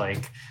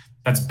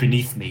 That's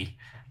beneath me.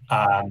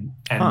 And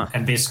Huh.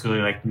 and basically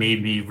like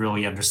made me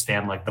really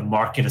understand like the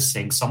market is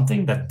saying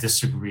something that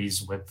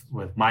disagrees with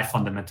my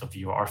fundamental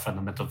view, our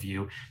fundamental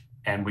view,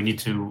 and we need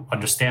to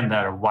understand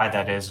that or why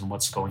that is and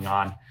what's going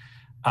on.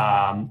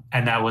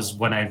 And that was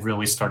when I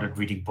really started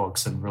reading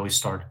books and really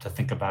started to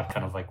think about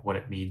kind of like what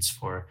it means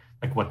for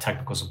like what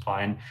technicals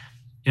apply. And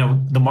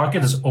the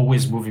market is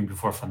always moving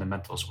before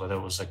fundamentals, whether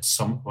it was like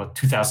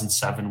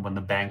 2007 when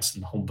the banks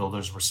and home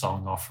builders were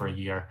selling off for a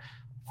year,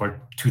 or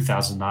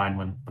 2009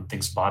 when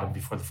things bottomed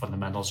before the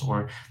fundamentals,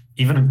 or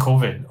even in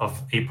COVID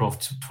of April of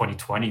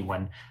 2020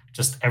 when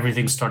just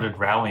everything started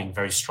rallying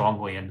very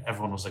strongly and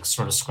everyone was like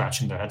sort of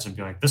scratching their heads and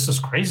being like, this is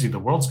crazy. The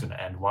world's going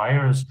to end. Why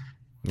are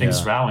things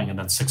Yeah. rallying? And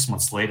then 6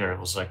 months later, it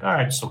was like, all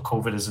right, so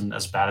COVID isn't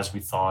as bad as we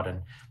thought,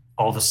 and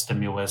all the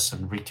stimulus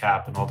and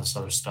recap and all this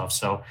other stuff.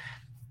 So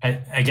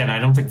again, I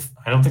don't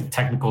think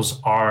technicals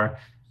are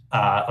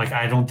like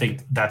I don't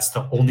think that's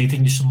the only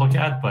thing you should look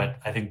at, but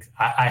I think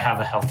I have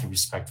a healthy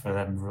respect for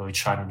them and really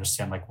try to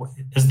understand like what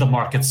is the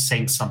market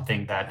saying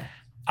something that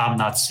I'm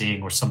not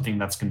seeing or something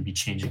that's going to be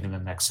changing in the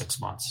next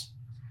 6 months.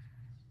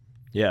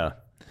 Yeah.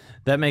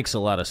 That makes a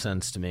lot of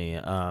sense to me.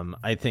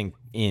 I think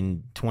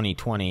in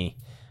 2020,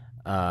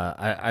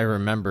 I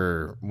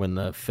remember when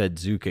the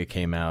Fedzuka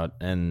came out,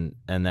 and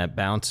that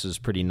bounce was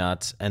pretty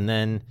nuts. And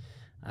then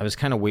I was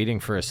kind of waiting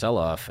for a sell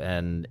off,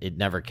 and it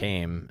never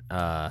came.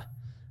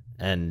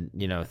 And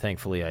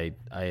thankfully, I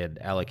had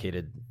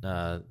allocated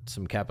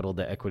some capital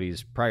to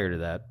equities prior to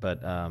that.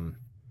 But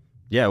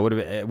yeah,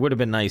 it would have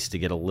been nice to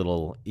get a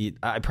little.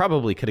 I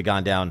probably could have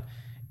gone down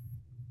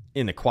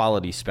in the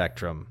quality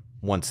spectrum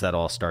once that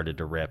all started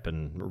to rip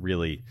and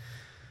really.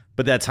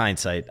 But that's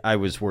hindsight. I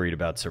was worried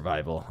about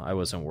survival. I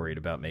wasn't worried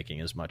about making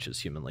as much as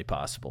humanly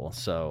possible.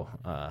 So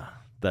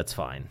that's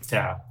fine.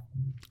 Yeah,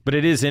 But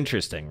it is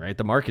interesting, right?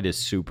 The market is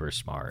super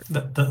smart.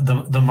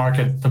 the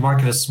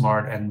market is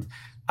smart, and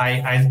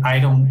I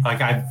don't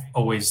like I've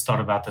always thought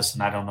about this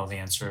and I don't know the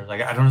answer.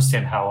 Like, I don't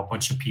understand how a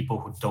bunch of people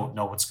who don't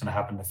know what's going to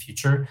happen in the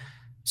future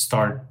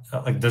start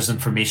like there's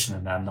information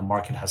in that, and the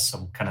market has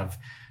some kind of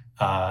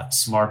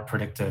smart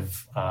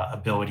predictive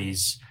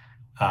abilities.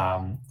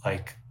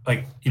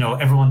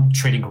 Everyone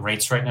trading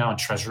rates right now in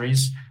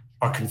treasuries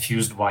are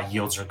confused why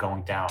yields are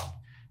going down,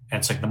 and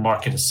it's like the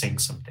market is saying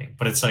something,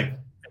 but it's like,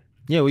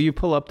 Yeah, will you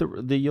pull up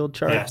the yield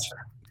yeah, chart?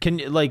 sure. Can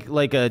you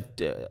like a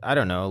I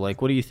don't know,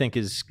 like what do you think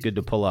is good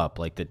to pull up?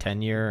 Like the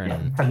 10-year Yeah,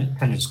 and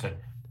 10 is good.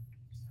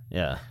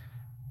 yeah.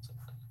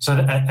 So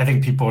I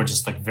think people are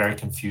just like very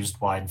confused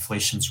why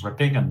inflation's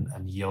ripping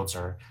and yields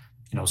are,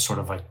 sort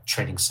of like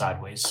trading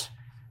sideways.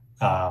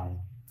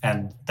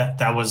 And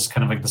that was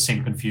kind of like the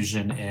same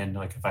confusion in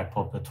like if I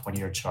pull up the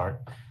 20-year chart.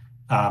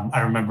 I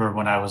remember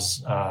when I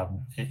was,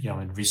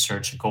 in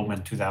research at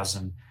Goldman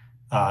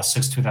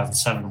 2006,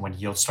 2007, when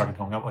yields started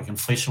going up, like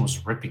inflation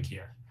was ripping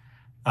here.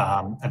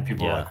 And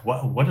people were Yeah.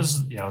 like, what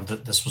is,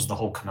 this was the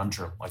whole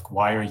conundrum. Like,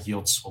 why are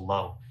yields so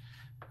low?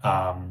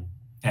 Um,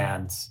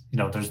 and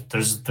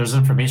there's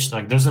information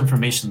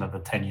that the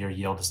 10-year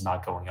yield is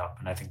not going up,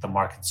 and I think the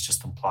market's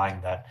just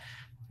implying that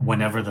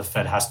whenever the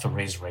Fed has to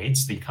raise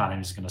rates, the economy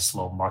is going to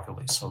slow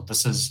markedly. So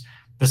this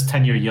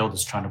 10-year yield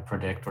is trying to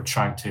predict or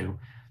trying to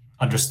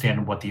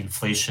understand what the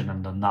inflation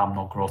and the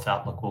nominal growth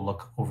outlook will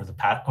look over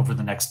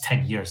the next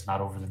 10 years, not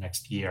over the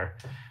next year.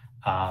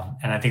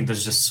 And I think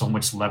there's just so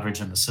much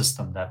leverage in the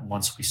system that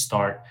once we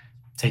start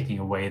taking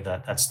away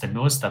that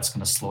stimulus, that's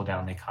going to slow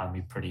down the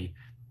economy pretty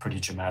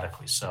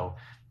dramatically. So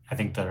I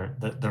think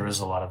there is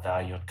a lot of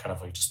value in kind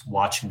of like just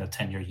watching the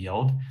 10-year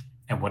yield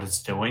and what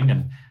it's doing,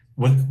 and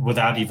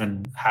without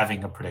even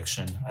having a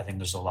prediction, I think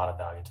there's a lot of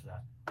value to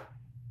that.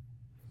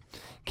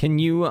 Can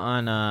you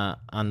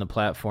on the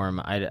platform?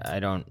 I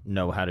don't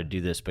know how to do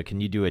this, but can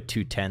you do a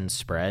 210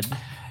 spread?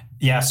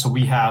 Yeah, so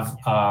we have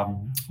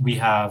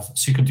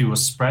so you could do a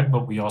spread,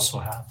 but we also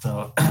have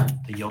the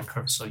the yield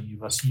curve. So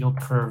U.S. yield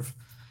curve,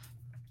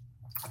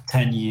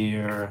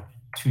 10-year,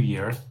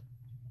 2-year,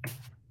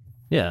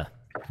 Yeah,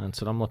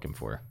 that's what I'm looking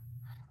for.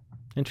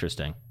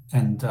 Interesting.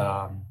 and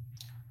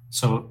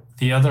so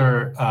the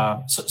other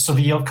so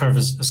the yield curve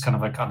is kind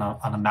of like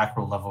on a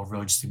macro level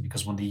really interesting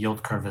because when the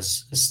yield curve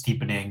is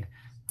steepening,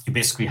 you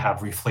basically have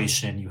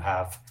reflation, you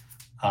have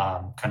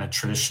kind of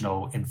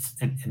traditional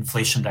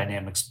inflation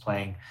dynamics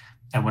playing,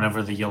 and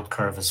whenever the yield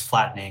curve is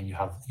flattening, you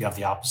have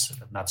the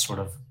opposite, and that sort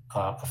of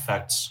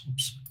affects.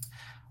 Oops,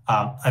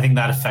 I think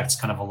that affects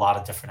kind of a lot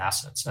of different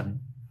assets, and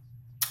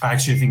I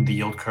actually think the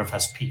yield curve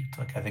has peaked.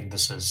 Like I think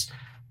this is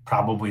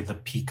probably the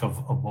peak of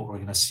what we're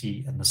going to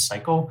see in the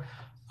cycle.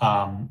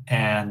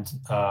 And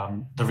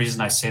the reason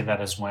I say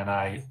that is when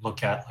I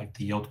look at like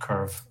the yield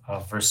curve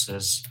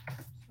versus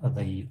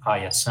the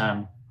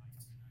ISM,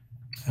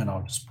 and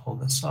I'll just pull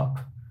this up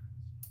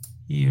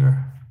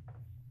here.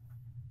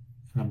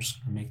 And I'm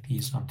just going to make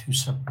these on two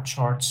separate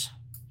charts.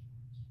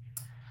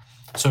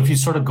 So if you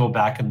sort of go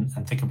back and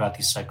think about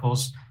these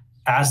cycles,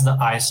 as the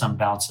ISM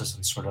bounces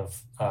in sort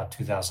of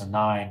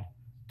 2009,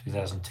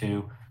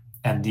 2002,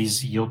 and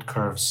these yield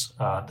curves,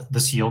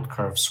 this yield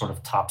curve sort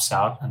of tops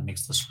out and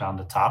makes this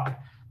rounded top,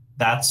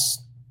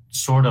 that's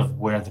sort of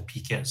where the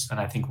peak is.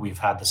 And I think we've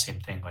had the same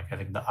thing. Like I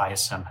think the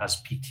ISM has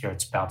peaked here,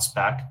 it's bounced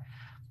back.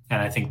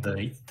 And I think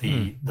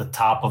the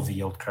top of the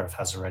yield curve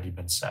has already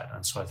been set.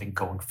 And so I think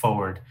going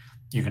forward,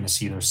 you're going to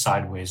see either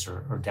sideways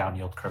or down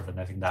yield curve. And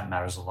I think that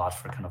matters a lot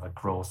for kind of a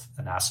growth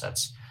in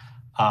assets.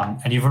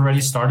 And you've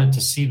already started to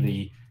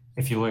see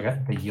if you look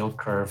at the yield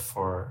curve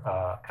for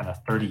kind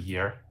of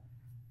 30-year,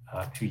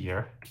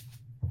 2-year,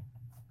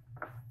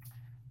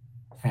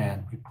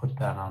 and we put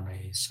that on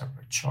a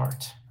separate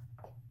chart.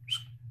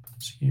 Just put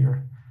this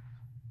here.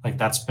 Like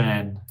that's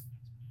been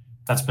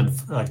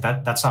like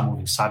that's not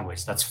moving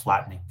sideways. That's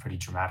flattening pretty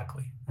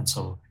dramatically. And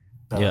so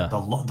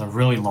the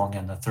really long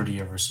end, the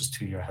 30-year versus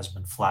 2-year, has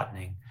been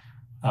flattening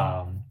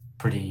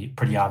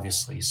pretty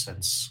obviously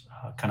since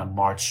kind of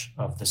March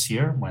of this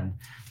year when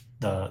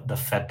the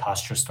Fed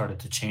posture started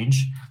to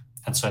change.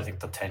 And so I think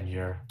the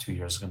 10-year,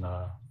 2-year is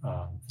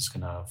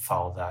gonna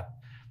follow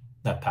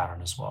that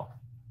pattern as well.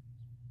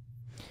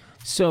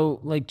 So,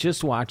 like,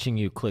 just watching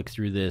you click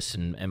through this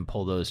and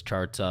pull those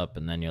charts up,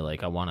 and then you're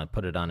like, I want to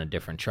put it on a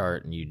different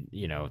chart, and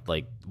you know,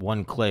 like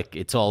one click,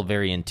 it's all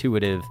very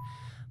intuitive.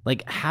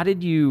 Like, how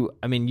did you?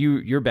 I mean,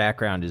 your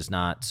background is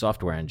not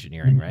software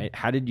engineering, right?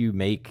 How did you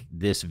make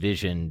this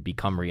vision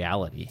become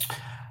reality?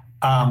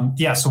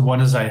 Yeah, so one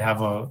is I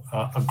have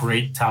a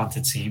great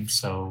talented team.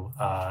 So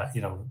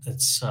you know,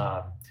 it's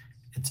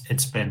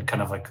been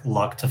kind of like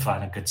luck to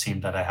find a good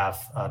team that I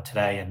have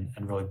today, and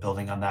really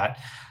building on that.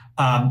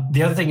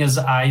 The other thing is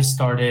I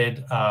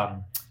started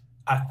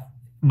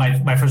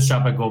my first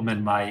job at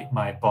Goldman.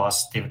 My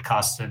boss David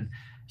Costin,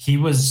 he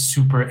was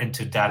super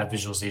into data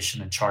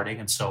visualization and charting,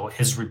 and so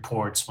his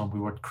reports, when we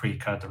would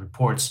create kind of the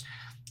reports,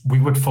 we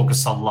would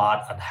focus a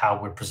lot on how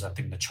we're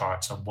presenting the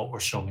charts, on what we're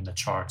showing in the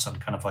charts, on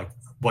kind of like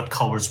what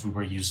colors we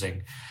were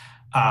using.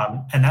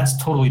 And that's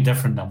totally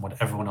different than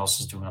what everyone else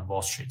is doing on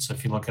Wall Street. So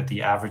if you look at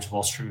the average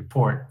Wall Street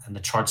report and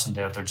the charts in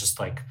there, they're just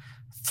like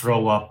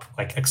throw up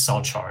like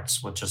Excel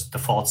charts with just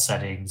default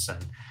settings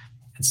and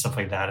stuff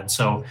like that. And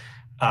so,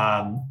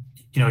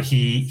 you know,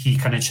 he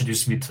kind of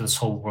introduced me to this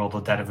whole world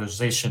of data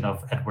visualization,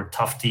 of Edward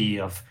Tufte,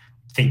 of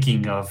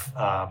thinking of,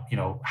 you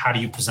know, how do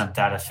you present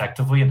data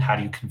effectively and how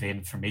do you convey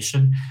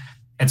information?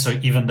 And so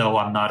even though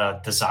I'm not a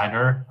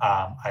designer,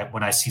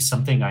 when I see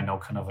something, I know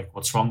kind of like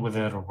what's wrong with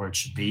it or where it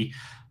should be.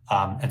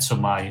 And so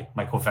my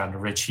co-founder,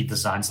 Rich, he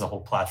designs the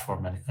whole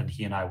platform, and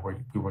he and I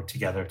we work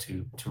together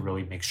to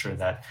really make sure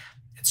that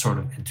it's sort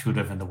of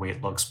intuitive in the way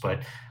it looks.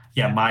 But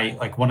yeah,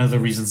 one of the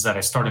reasons that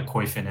I started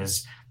Koyfman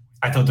is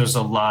I thought there's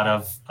a lot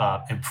of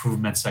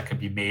improvements that could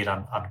be made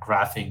on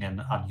graphing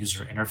and on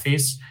user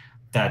interface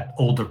that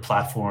older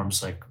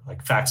platforms like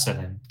FactSet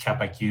and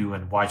CapIQ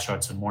and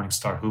YCharts and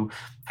Morningstar, who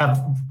have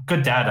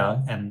good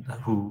data and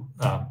who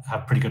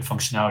have pretty good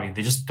functionality,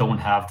 they just don't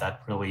have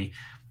that really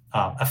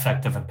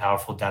effective and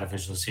powerful data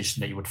visualization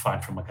that you would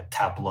find from like a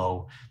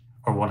Tableau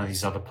or one of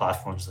these other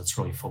platforms that's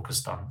really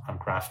focused on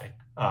graphing.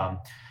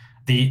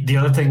 The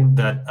other thing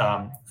that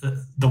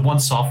the one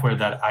software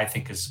that I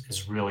think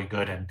is really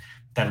good and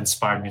that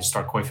inspired me to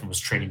start Koyfman was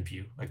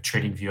TradingView. Like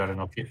TradingView, I don't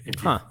know if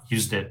you've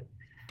used it.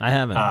 I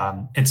haven't.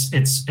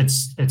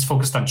 It's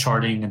focused on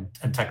charting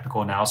and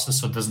technical analysis,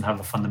 so it doesn't have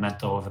the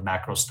fundamental or the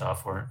macro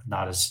stuff, or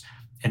not as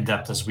in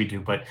depth as we do.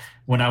 But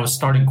when I was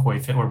starting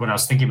Koyfman, or when I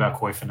was thinking about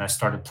Koyfman, I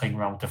started playing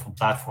around with different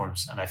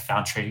platforms, and I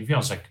found TradingView. I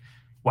was like,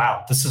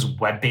 wow, this is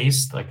web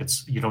based. Like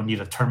you don't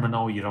need a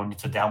terminal, you don't need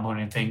to download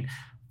anything.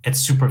 It's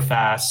super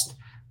fast.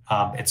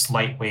 It's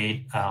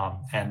lightweight,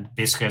 and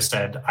basically I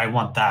said, I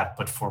want that,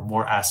 but for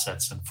more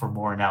assets and for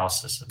more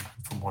analysis and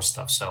for more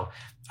stuff. So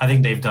I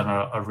think they've done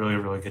a really,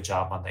 really good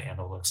job on the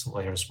analytics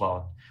layer as well.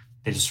 And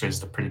they just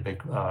raised a pretty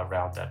big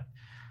round at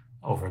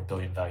over a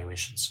billion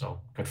valuation. So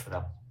good for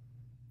them.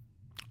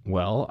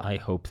 Well, I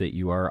hope that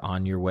you are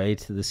on your way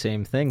to the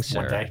same thing, One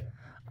sir. day.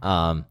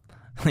 Um,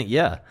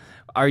 yeah.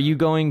 Are you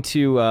going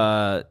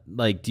to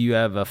like? Do you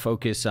have a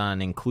focus on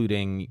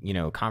including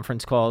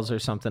conference calls or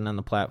something on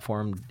the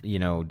platform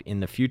in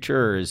the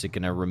future, or is it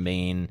going to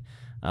remain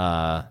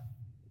uh,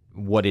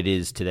 what it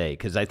is today?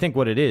 Because I think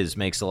what it is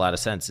makes a lot of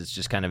sense. It's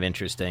just kind of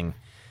interesting.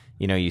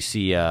 You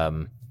see a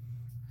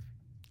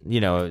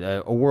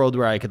world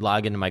where I could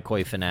log into my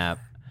Koyfman app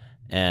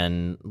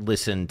and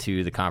listen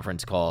to the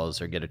conference calls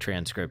or get a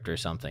transcript or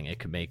something. It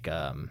could make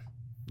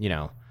you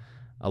know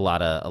a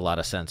lot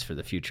of sense for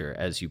the future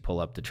as you pull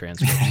up the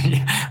transcripts.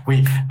 Yeah,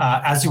 we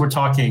as you were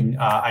talking,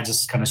 I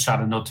just kind of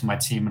shot a note to my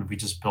team and we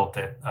just built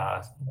it.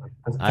 I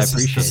This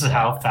appreciate is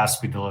how that.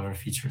 fast we deliver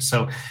features.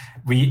 So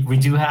we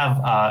do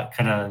have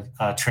kind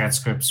of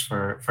transcripts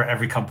for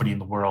every company in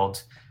the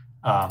world.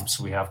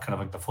 So we have kind of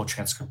like the full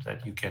transcript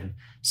that you can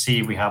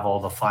see. We have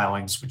all the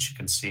filings which you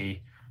can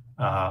see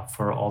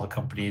for all the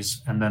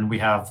companies, and then we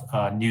have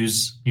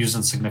news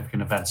and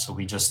significant events. So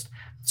we just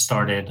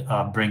started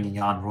bringing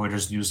on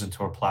Reuters News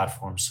into our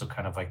platform. So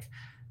kind of like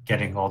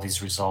getting all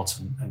these results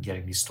and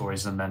getting these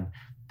stories. And then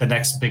the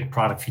next big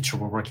product feature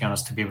we're working on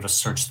is to be able to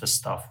search this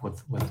stuff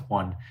with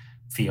one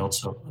field.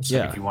 So it's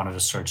like if Yeah. you wanted to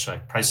search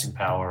like pricing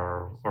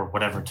power or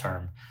whatever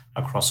term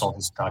across all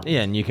these Yeah,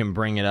 documents. and you can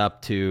bring it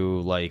up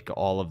to like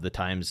all of the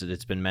times that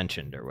it's been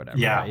mentioned or whatever,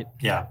 Yeah, right?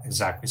 yeah,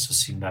 exactly. So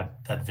seeing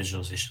that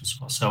visualization as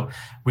well. So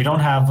we don't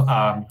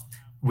have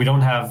we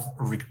don't have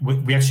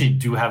we actually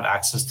do have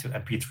access to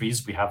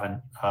MP3s. We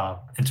haven't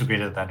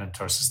integrated that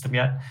into our system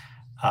yet,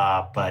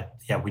 but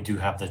yeah, we do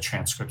have the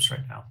transcripts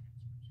right now.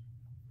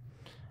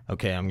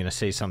 Okay, I'm going to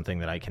say something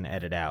that I can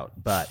edit out,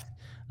 but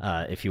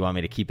if you want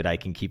me to keep it, I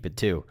can keep it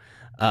too.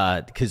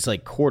 Because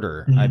like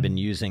Quarter, I've been Hmm.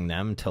 using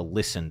them to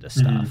listen to Hmm.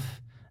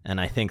 stuff,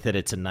 and I think that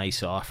it's a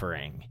nice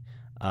offering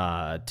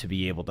to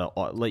be able to,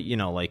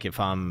 like if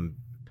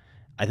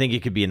I think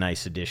it could be a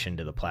nice addition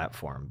to the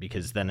platform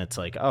because then it's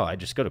like, oh, I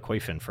just go to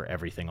Koyfin for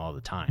everything all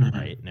the time,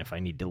 right? Hmm. And if I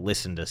need to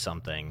listen to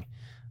something,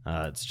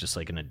 it's just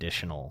like an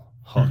additional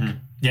Hmm. hook.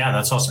 Yeah,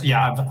 that's also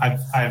yeah.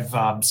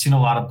 I've seen a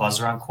lot of buzz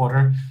around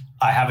Quarter.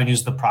 I haven't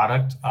used the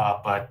product,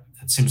 but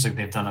it seems like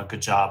they've done a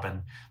good job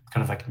and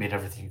kind of like made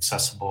everything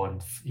accessible,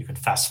 and you could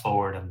fast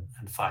forward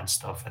and find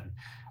stuff. And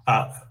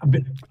a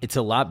bit, It's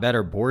a lot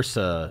better.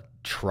 Borsa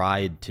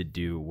tried to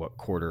do what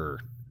Quarter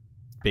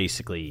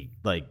basically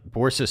like.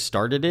 Borsa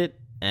started it,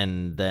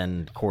 and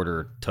then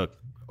Quarter took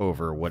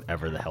over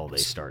whatever the hell they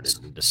started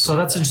and so destroyed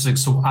that's that. interesting.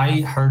 So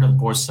I heard of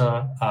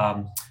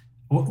Borsa.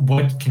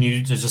 What can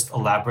you just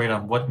elaborate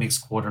on what makes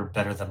Quarter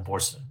better than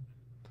Borsa?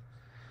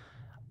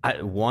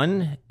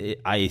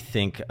 I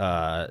think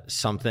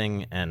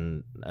something,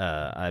 and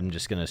I'm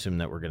just going to assume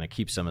that we're going to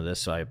keep some of this.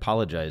 So I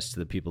apologize to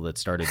the people that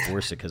started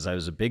Borsa because I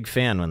was a big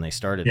fan when they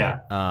started it.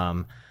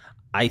 Yeah.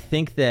 I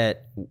think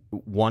that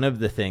one of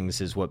the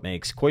things is what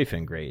makes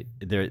Koyfin great.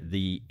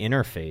 The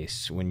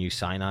interface when you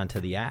sign on to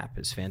the app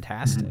is Mhm.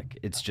 fantastic.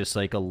 It's just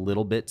like a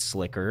little bit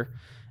slicker,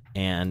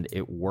 and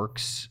it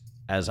works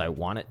as I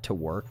want it to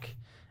work.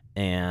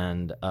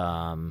 And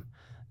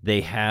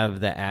they have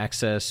the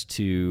access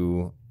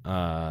to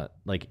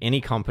like any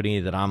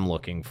company that I'm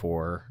looking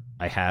for.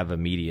 I have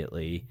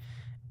immediately,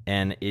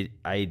 and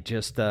I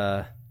just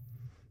I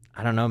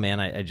don't know, man.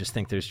 I just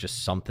think there's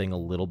just something a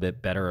little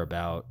bit better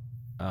about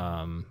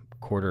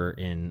Quarter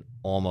in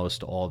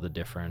almost all the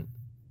different,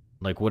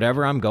 like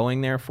whatever I'm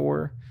going there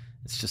for.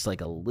 It's just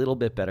like a little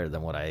bit better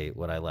than what I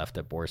left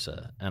at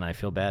Borsa, and I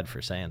feel bad for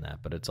saying that,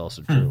 but it's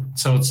also true.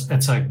 So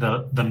it's like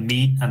the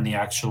meat and the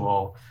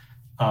actual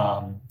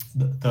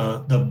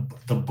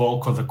the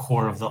bulk or the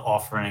core of the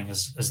offering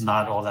is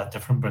not all that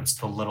different, but it's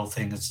the little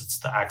things. It's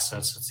the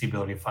access. It's the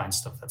ability to find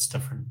stuff that's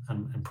different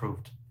and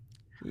improved.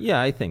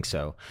 Yeah, I think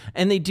so.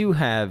 And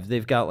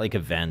they've got like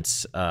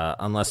events,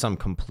 unless I'm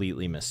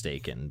completely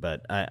mistaken,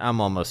 but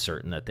I'm almost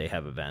certain that they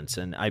have events.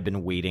 And I've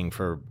been waiting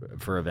for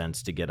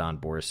events to get on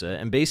Borsa.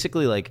 And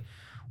basically, like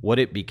what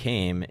it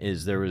became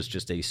is there was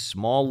just a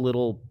small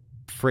little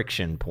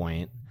friction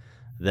point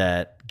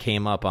that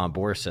came up on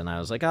Borsa, and I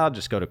was like, I'll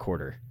just go to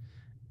Quarter.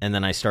 And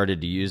then I started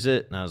to use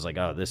it, and I was like,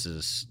 oh, this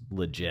is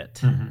legit.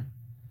 Hmm.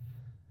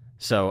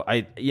 So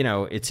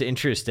it's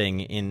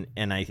interesting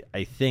and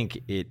I think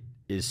it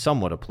is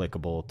somewhat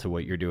applicable to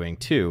what you're doing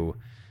too,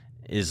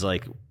 is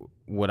like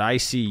what I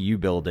see you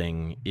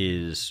building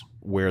is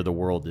where the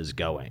world is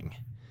going.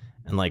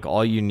 And like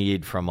all you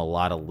need from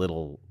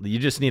you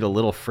just need a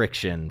little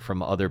friction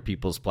from other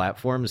people's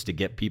platforms to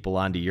get people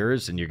onto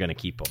yours, and you're going to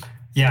keep them.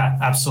 Yeah,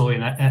 absolutely.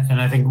 And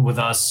I think with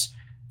us,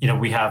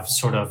 we have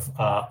sort of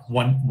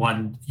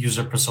one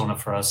user persona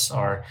for us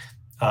are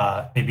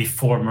maybe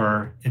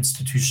former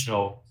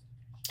institutional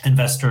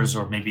investors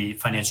or maybe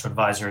financial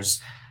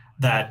advisors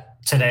that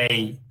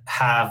today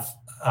have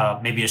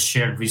maybe a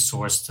shared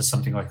resource to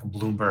something like a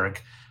Bloomberg.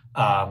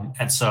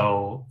 And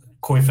so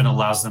Koyfin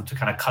allows them to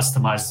kind of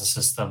customize the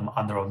system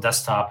on their own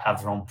desktop,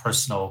 have their own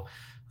personal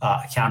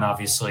account,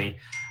 obviously.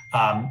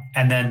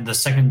 And then the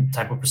second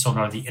type of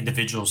persona are the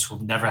individuals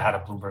who've never had a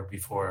Bloomberg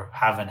before,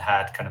 haven't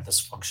had kind of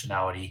this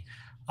functionality.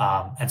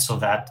 And so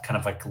that kind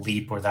of like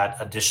leap or that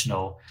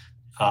additional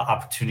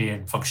opportunity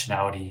and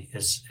functionality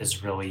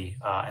is really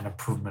an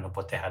improvement of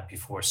what they had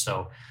before.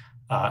 So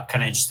kind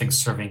of interesting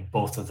serving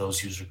both of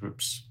those user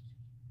groups.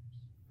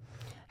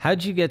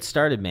 How'd you get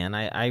started, man?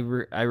 I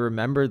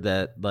remember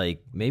that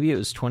like maybe it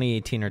was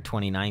 2018 or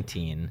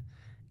 2019.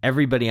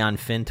 Everybody on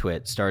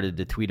FinTwit started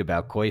to tweet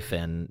about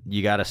Koyfman.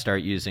 You got to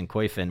start using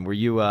Koyfman. Were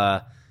you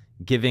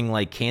giving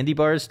like candy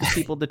bars to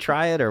people to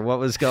try it, or what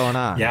was going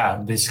on? Yeah,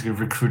 basically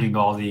recruiting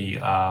all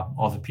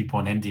the people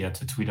in India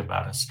to tweet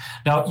about us.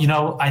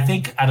 Now, I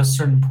think at a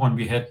certain point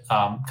we hit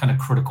kind of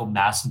critical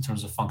mass in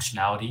terms of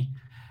functionality.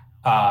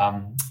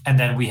 And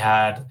then we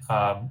had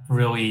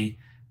really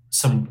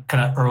some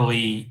kind of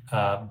early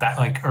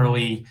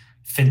FinTwit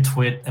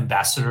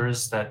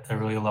ambassadors that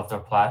really loved our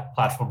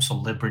platform. So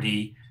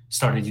Liberty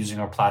started using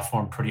our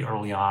platform pretty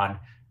early on,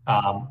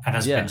 and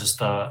has been Yeah.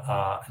 just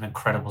an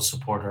incredible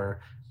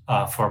supporter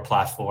for our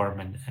platform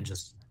and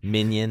just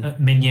Minion.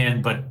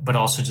 minion, but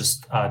also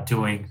just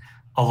doing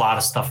a lot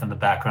of stuff in the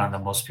background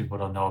that most people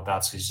don't know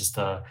about. So he's just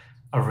a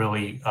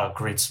really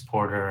great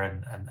supporter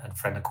and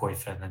friend of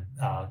Koyfman, and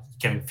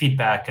giving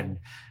feedback and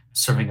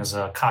serving as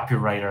a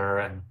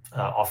copywriter and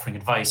offering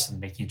advice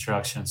and making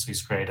introductions. So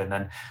he's great. And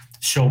then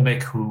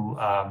Shomik, who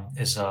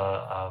is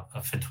a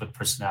FinTwit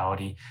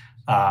personality.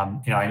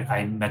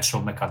 I met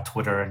Shomik on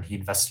Twitter, and he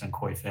invested in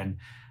Koyfman.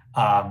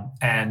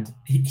 And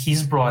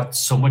he's brought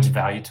so much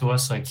value to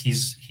us. Like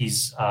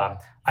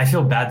I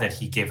feel bad that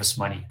he gave us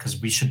money because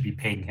we should be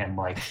paying him.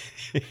 I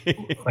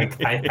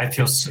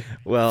feel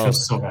Well,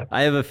 so bad.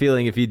 I have a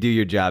feeling if you do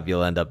your job,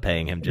 you'll end up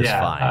paying him just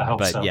Yeah, I fine. hope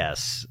But so.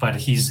 yes, But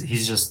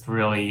he's just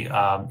really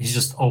he's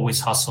just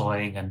always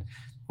hustling and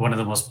one of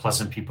the most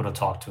pleasant people to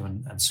talk to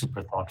and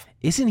super thoughtful.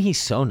 isn't he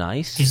so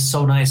nice? He's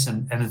so nice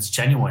and it's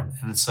genuine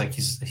and it's like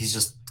he's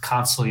just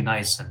constantly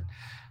nice and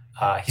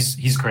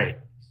he's great.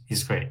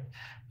 He's great.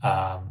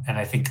 And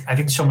I think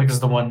Shomik is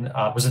the one.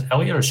 Was it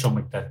Elliot or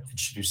Shomik that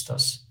introduced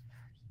us?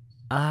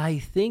 I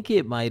think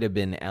it might have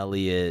been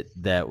Elliot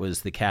that was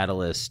the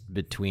catalyst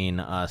between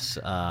us,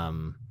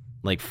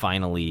 like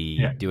finally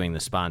Yeah, doing the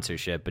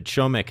sponsorship. But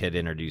Shomik had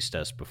introduced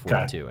us before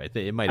got it. too. I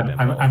think it might have been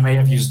I both. may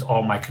have used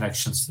all my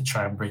connections to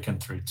try and break in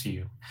through to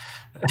you.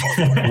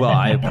 Well,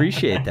 I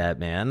appreciate that,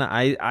 man.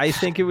 I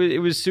think it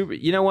was super.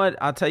 You know what?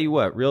 I'll tell you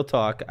what. Real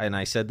talk, and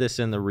I said this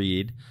in the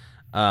read.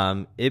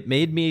 It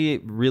made me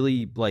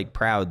really like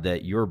proud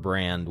that your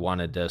brand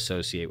wanted to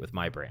associate with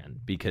my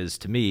brand because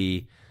to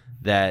me,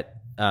 that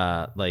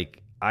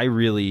like I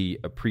really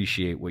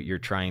appreciate what you're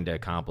trying to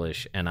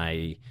accomplish, and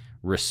I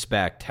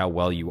respect how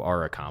well you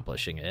are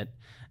accomplishing it.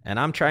 And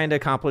I'm trying to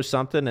accomplish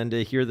something, and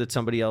to hear that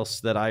somebody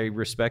else that I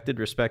respected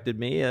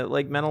me,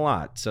 like meant a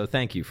lot. So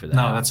thank you for No,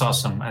 that. that's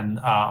awesome, and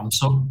I'm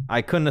so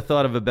I couldn't have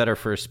thought of a better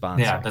first yeah,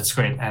 sponsor. that's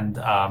great. And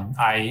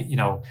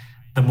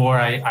the more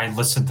I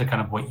listen to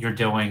kind of what you're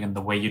doing and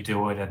the way you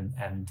do it,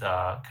 and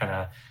kind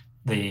of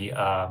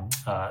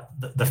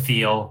the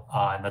feel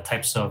and the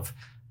types of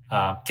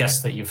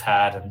guests that you've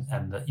had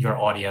and your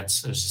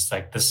audience is just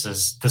like this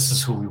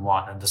is who we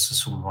want and this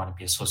is who we want to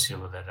be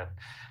associated with it.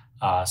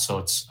 And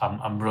so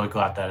I'm really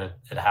glad that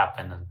it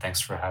happened. And thanks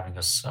for having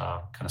us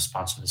kind of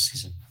sponsor this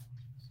season.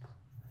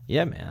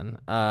 Yeah, man.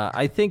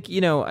 I think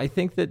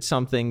that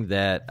something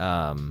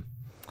that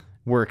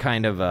we're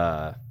kind of,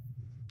 I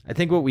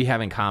think what we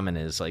have in common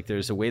is like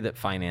there's a way that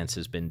finance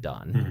has been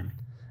done. Mm-hmm.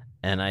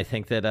 And I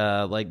think that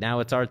like now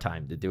it's our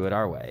time to do it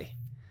our way.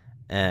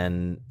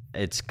 And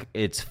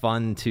it's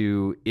fun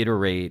to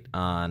iterate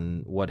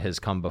on what has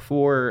come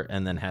before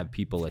and then have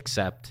people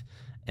accept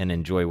and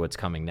enjoy what's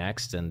coming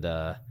next. And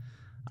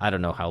I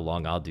don't know how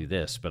long I'll do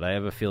this, but I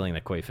have a feeling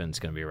that Koyfin's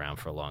going to be around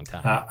for a long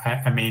time.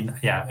 I mean,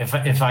 yeah,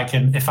 if I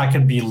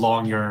can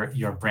belong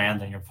your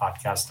brand and your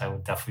podcast, I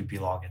would definitely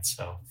belong it.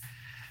 So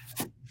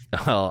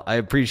Well, I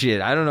appreciate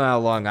it. I don't know how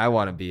long I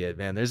want to be it,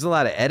 man. There's a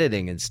lot of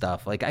editing and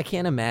stuff. Like I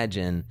can't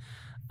imagine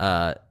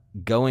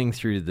going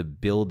through the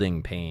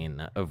building pain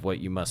of what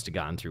you must have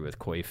gone through with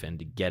Koyfin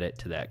to get it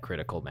to that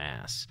critical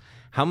mass.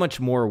 How much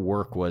more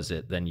work was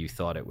it than you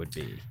thought it would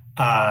be?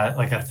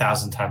 like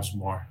 1,000 times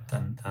more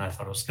than I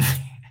thought it was going to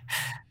be.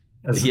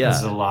 It's a Yeah.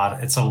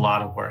 lot. It's a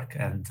lot of work,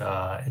 and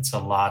it's a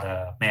lot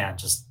of man.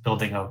 Just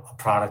building a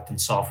product and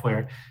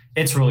software,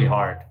 it's really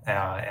hard.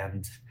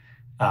 And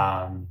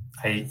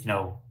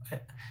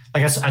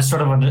like I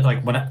sort of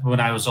like when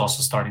I was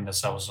also starting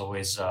this, I was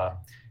always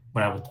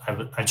when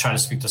I try to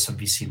speak to some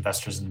VC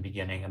investors in the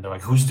beginning, and they're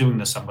like, "Who's doing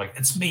this?" I'm like,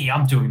 "It's me.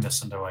 I'm doing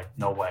this." And they're like,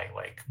 "No way!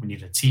 Like we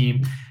need a team."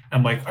 And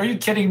I'm like, "Are you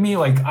kidding me?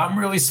 Like I'm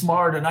really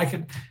smart and I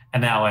could."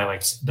 And now I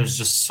like there's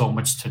just so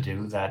much to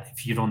do that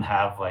if you don't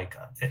have like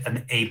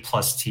an A+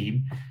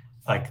 team,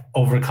 like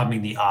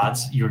overcoming the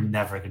odds, you're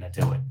never gonna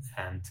do it.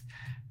 And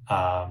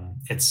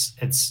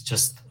it's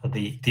just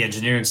the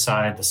engineering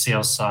side, the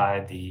sales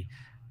side, the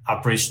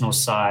operational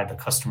side, the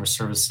customer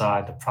service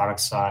side, the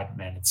product side.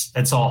 Man,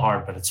 it's all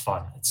hard, but it's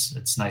fun.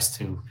 It's nice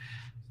to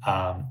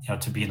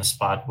to be in a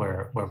spot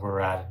where we're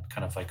at and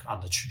kind of like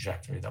on the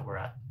trajectory that we're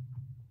at.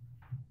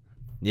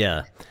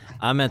 Yeah.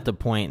 I'm at the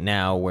point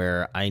now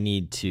where I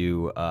need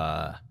to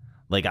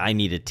like I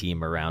need a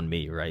team around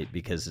me, right?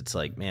 Because it's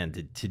like, man,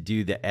 to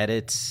do the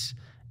edits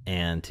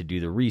and to do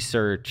the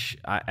research,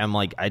 I'm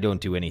like, I don't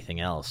do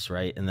anything else,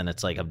 right? And then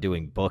it's like I'm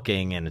doing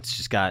booking, and it's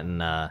just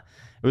gotten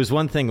it was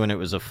one thing when it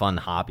was a fun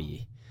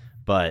hobby.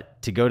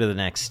 But to go to the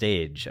next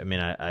stage, I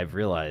mean, I've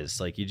realized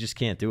like you just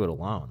can't do it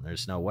alone.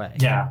 There's no way.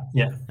 Yeah,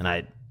 yeah. And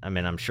I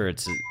mean, I'm sure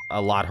it's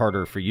a lot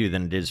harder for you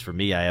than it is for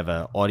me. I have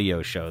an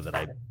audio show that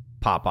I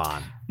pop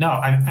on. No,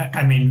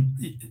 I mean,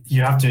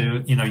 you have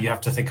to, you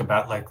have to think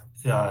about like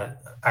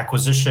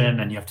acquisition,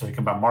 and you have to think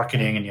about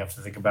marketing, and you have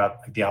to think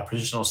about like the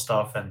operational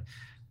stuff and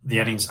the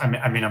earnings.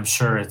 I mean, I'm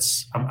sure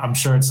it's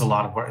a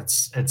lot of work.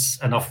 It's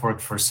enough work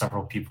for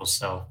several people.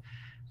 So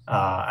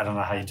I don't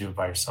know how you do it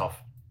by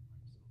yourself.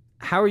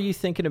 How are you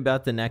thinking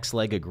about the next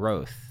leg of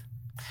growth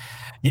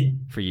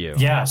for you?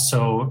 Yeah,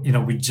 so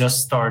we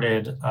just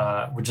started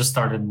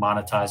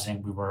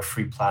monetizing. We were a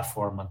free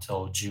platform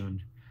until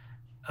June.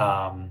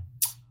 Um,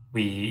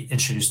 we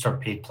introduced our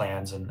paid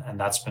plans, and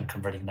that's been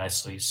converting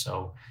nicely.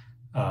 So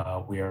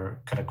we are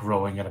kind of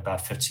growing at about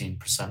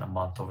 15% a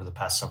month over the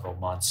past several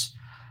months.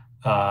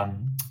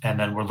 And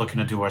then we're looking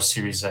to do our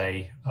Series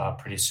A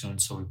pretty soon.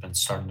 So we've been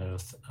starting to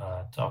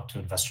talk to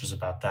investors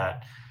about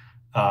that.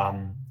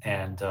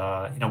 And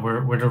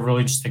we're in a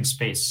really interesting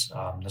space.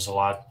 There's a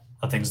lot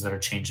of things that are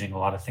changing, a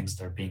lot of things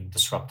that are being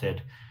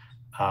disrupted.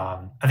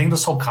 I think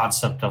this whole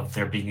concept of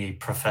there being a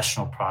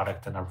professional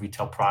product and a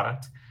retail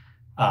product,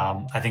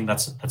 I think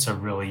that's a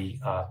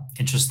really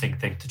interesting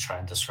thing to try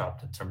and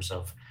disrupt in terms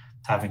of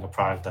having a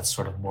product that's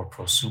sort of more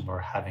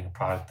prosumer, having a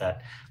product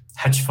that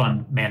hedge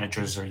fund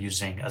managers are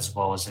using as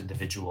well as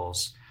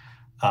individuals.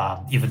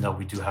 Even though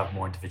we do have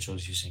more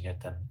individuals using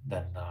it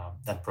than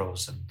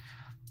pros, and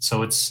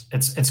so it's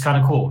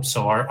kind of cool.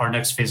 So our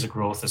next phase of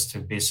growth is to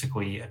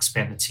basically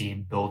expand the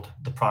team, build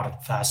the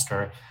product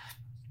faster,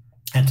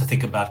 and to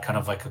think about kind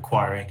of like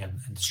acquiring and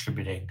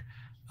distributing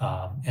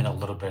in a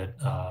little bit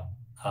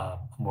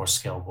more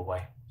scalable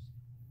way.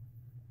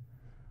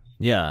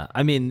 Yeah,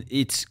 I mean,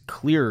 it's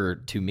clear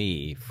to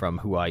me from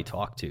who I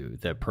talk to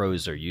that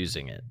pros are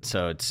using it.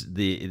 So it's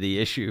the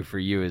issue for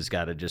you has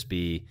got to just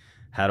be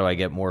how do I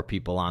get more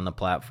people on the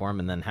platform,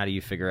 and then how do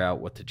you figure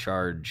out what to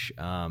charge?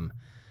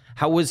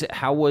 How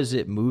was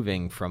it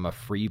moving from a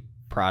free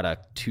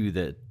product to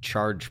the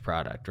charge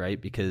product, right?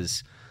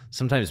 Because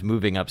sometimes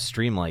moving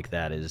upstream like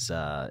that is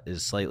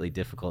slightly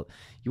difficult.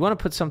 You want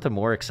to put something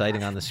more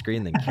exciting on the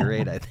screen than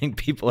curate. I think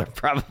people are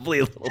probably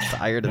a little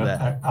tired of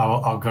that.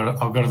 I'll go to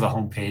the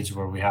homepage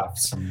where we have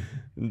some.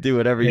 Do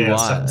whatever you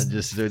want.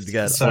 Just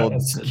got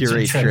old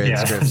curate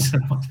transcripts.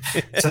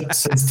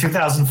 Since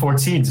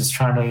 2014, just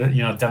trying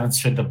to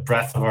demonstrate the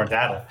breadth of our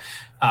data.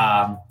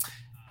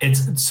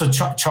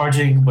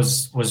 Charging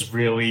was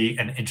really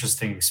an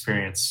interesting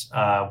experience.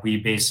 We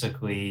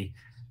basically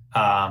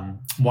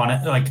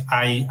wanted like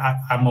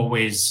I'm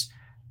always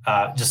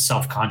just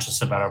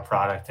self-conscious about our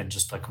product, and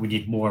just like we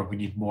need more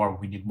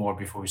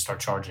before we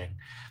start charging.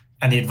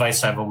 And the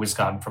advice I've always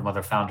gotten from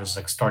other founders,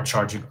 like start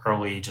charging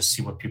early, just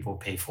see what people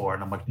pay for.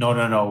 And I'm like,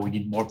 no, we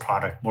need more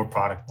product.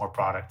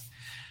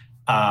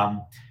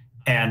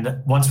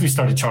 And once we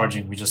started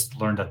charging, we just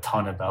learned a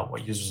ton about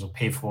what users will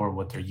pay for,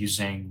 what they're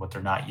using, what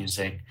they're not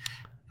using.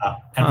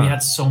 And we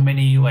had so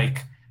many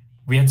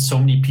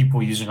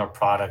people using our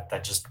product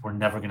that just were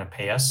never going to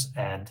pay us.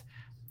 And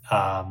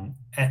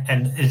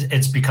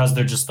it's because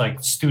they're just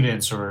like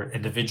students or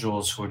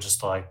individuals who are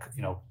just like,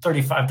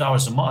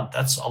 $35 a month.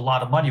 That's a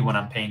lot of money when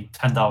I'm paying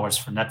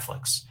 $10 for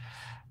Netflix.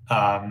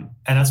 And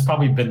that's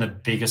probably been the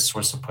biggest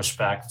source of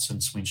pushback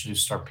since we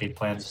introduced our paid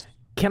plans.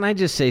 Can I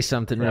just say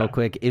something real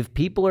quick? If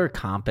people are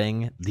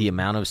comping the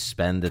amount of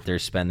spend that they're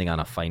spending on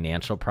a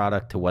financial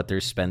product to what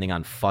they're spending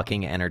on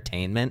fucking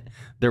entertainment,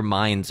 their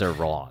minds are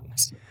wrong.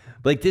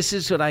 Like, this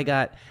is what I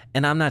got.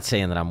 And I'm not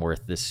saying that I'm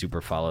worth this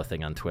super follow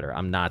thing on Twitter.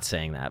 I'm not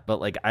saying that. But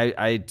like,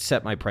 I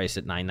set my price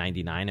at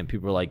 $9.99 and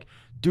people were like,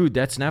 dude,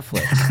 that's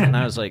Netflix. And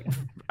I was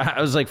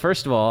like,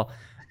 first of all,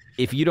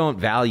 if you don't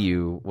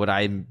value what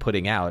I'm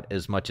putting out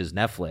as much as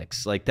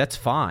Netflix, like that's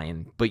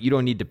fine, but you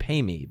don't need to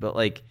pay me. But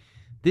like,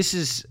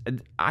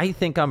 I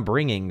think I'm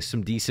bringing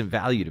some decent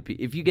value to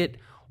people. If you get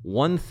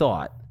one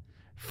thought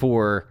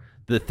for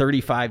the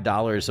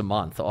 $35 a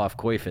month off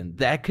Koyfman,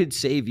 that could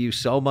save you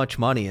so much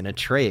money in a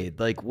trade.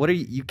 Like,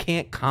 you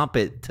can't comp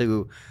it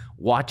to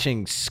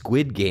watching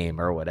Squid Game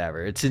or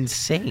whatever. It's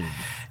insane.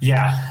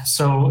 Yeah.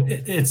 So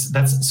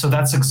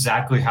that's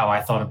exactly how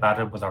I thought about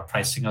it with our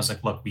pricing. I was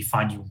like, look, we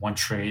find you one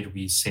trade,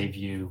 we save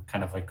you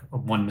kind of like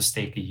one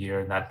mistake a year,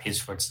 and that pays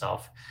for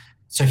itself.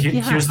 So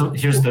here's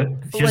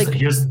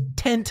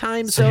 10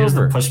 times so over. Here's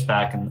the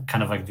pushback and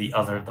kind of like the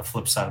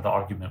flip side of the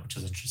argument, which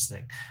is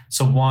interesting.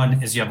 So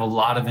one is you have a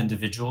lot of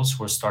individuals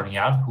who are starting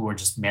out who are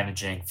just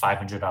managing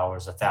 $500,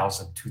 $1,000,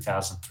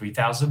 $2,000,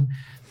 $3,000.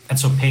 And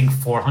so paying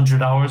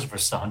 $400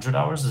 versus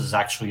 $100 is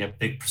actually a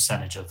big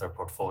percentage of their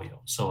portfolio.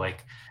 So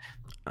like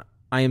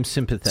I am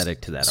sympathetic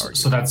to that So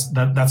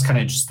argument. that's kind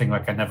of interesting.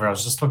 Like I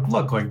was just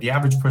look, like the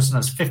average person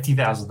has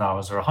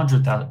 $50,000 or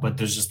 100,000, but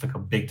there's just like a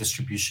big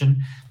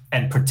distribution.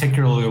 And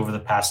particularly over the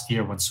past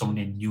year, when so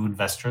many new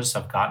investors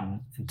have gotten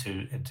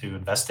into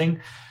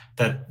investing,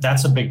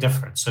 that's a big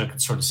difference. So you can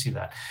sort of see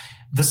that.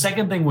 The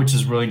second thing, which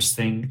is really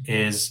interesting,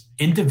 is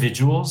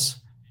individuals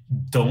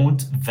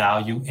don't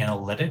value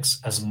analytics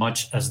as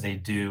much as they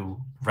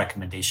do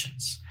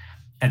recommendations.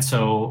 And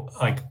so,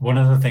 like, one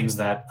of the things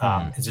that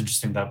Hmm. is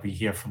interesting that we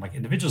hear from like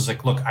individuals,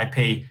 like, look, I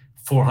pay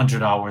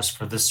 $400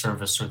 for this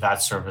service or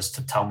that service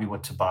to tell me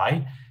what to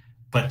buy,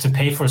 but to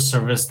pay for a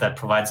service that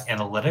provides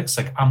analytics,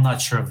 like, I'm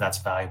not sure if that's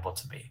valuable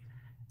to me.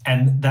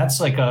 And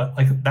that's like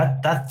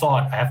that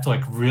thought. I have to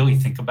like really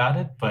think about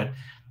it, but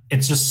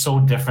it's just so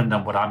different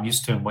than what I'm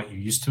used to and what you're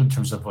used to in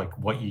terms of like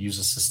what you use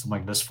a system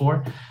like this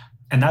for.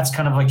 And that's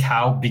kind of like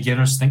how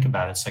beginners think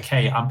about it. It's like,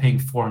 hey, I'm paying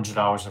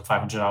 $400 or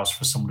 $500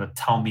 for someone to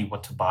tell me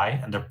what to buy,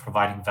 and they're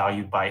providing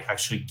value by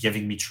actually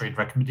giving me trade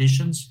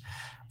recommendations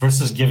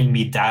versus giving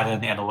me data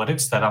and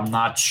analytics that I'm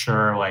not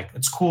sure, like,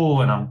 it's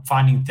cool and I'm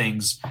finding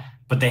things,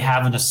 but they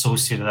haven't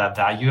associated that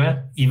value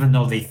yet, even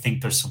though they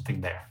think there's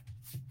something there.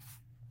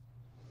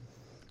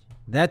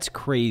 That's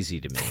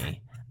crazy to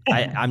me.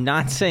 I'm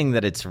not saying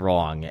that it's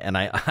wrong, and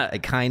I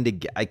kind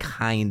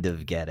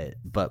of get it,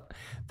 but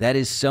that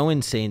is so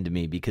insane to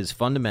me because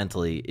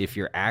fundamentally, if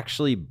you're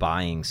actually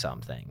buying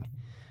something,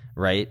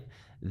 right,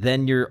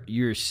 then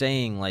you're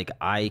saying like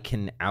I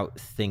can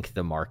outthink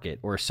the market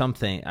or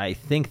something. I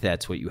think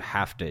that's what you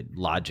have to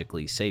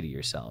logically say to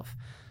yourself.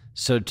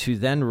 So to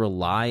then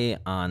rely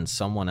on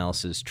someone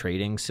else's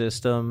trading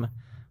system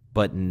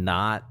but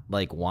not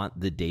like want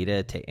the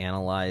data to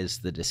analyze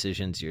the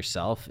decisions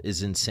yourself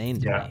is insane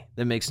to Yeah. me.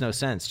 That makes no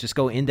sense. Just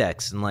go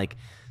index and like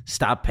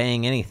stop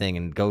paying anything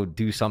and go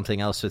do something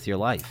else with your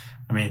life.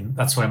 I mean,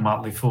 that's why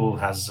Motley Fool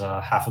has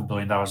 $500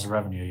 million of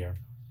revenue a year.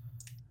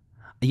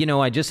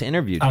 I just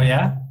interviewed Oh, him.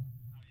 yeah?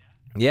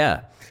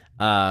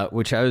 Yeah.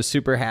 Which I was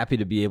super happy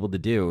to be able to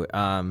do.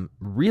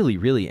 Really,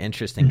 really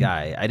interesting Mhm.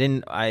 guy.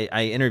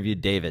 I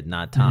interviewed David,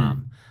 not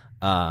Mhm.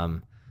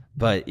 Tom.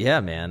 But yeah,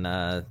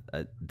 man,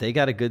 they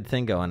got a good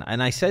thing going.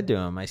 And I said to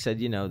him, I said,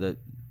 that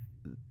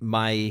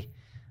my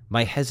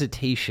my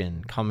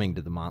hesitation coming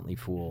to the Motley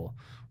Fool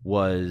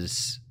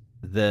was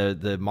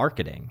the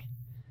marketing,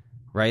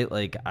 right?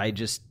 Like I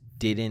just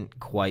didn't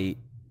quite.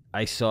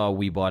 I saw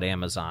we bought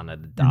Amazon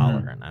at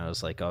 $1, Mhm. and I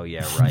was like, oh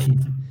yeah, right.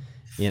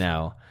 You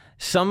know,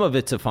 some of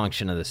it's a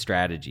function of the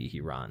strategy he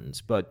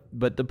runs, but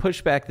the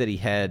pushback that he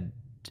had,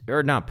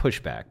 or not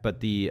pushback, but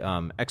the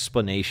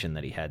explanation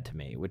that he had to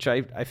me, which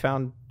I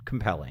found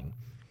compelling,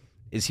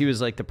 is he was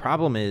like, the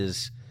problem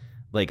is,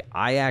 like,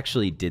 I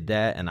actually did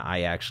that and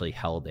I actually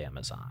held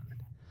Amazon.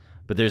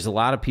 But there's a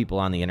lot of people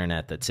on the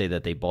internet that say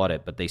that they bought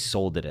it, but they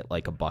sold it at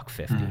like a buck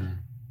 50. Mhm.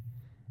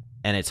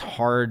 And it's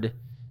hard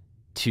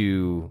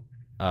to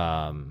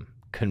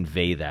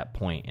convey that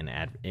point in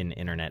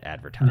internet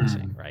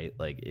advertising, Mhm. right?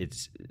 Like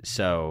it's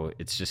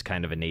just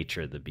kind of a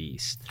nature of the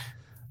beast.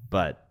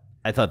 But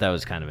I thought that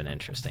was kind of an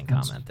interesting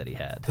comment that he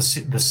had. The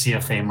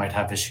CFA might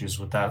have issues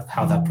with that,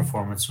 how that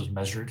performance was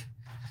measured.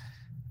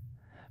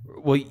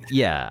 Well,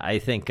 yeah, I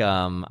think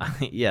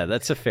yeah,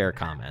 that's a fair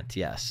comment.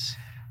 Yes.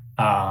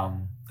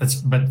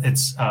 It's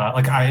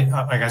like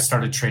I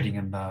started trading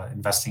and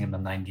investing in the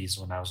 '90s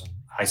when I was in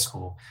high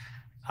school,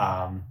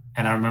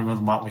 and I remember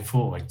the Motley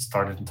Fool like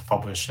started to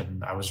publish,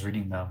 and I was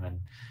reading them, and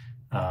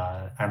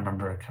I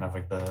remember kind of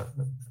like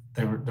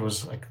there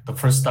was like the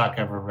first stock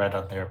I ever read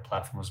on their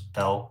platform was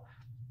Bell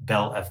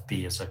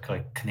FB is a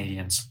like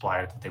Canadian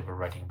supplier that they were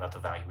writing about the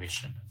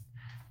valuation.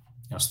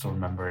 Still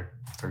remember it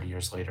 30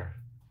 years later.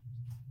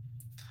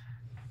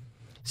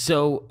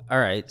 So, all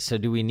right. So,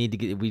 do we need to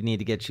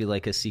get you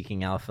like a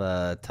Seeking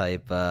Alpha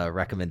type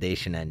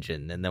recommendation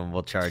engine, and then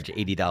we'll charge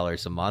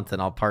 $80 a month,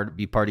 and I'll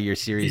be part of your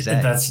Series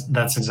A.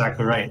 That's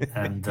exactly right.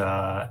 And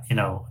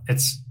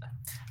it's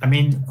I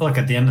mean, look,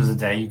 at the end of the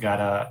day,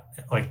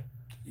 like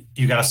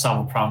you gotta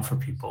solve a problem for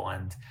people.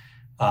 And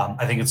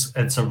I think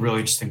it's a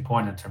really interesting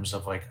point in terms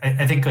of like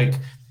I think like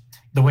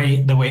the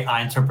way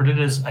I interpret it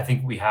is I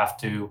think we have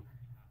to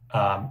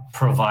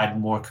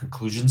provide more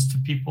conclusions to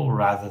people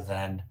rather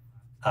than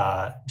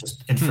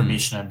just Hmm.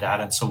 information and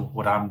data. And so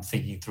what I'm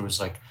thinking through is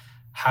like,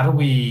 how do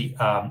we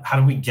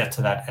get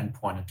to that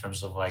endpoint in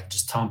terms of like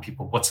just telling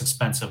people what's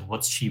expensive,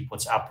 what's cheap,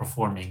 what's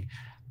outperforming,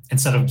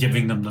 instead of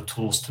giving them the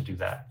tools to do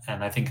that.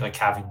 And I think like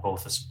having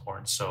both is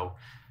important. So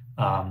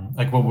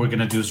like what we're going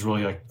to do is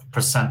really like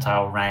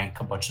percentile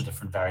rank a bunch of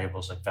different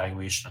variables like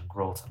valuation and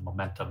growth and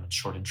momentum and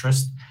short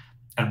interest,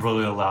 and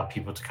really allow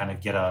people to kind of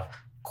get a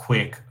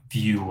quick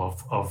view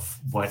of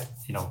what,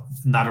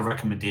 not a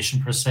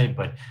recommendation per se,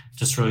 but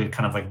just really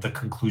kind of like the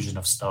conclusion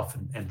of stuff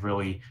in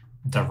really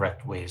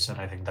direct ways. And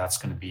I think that's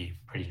going to be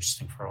pretty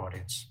interesting for our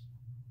audience.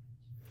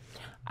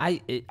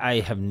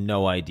 I have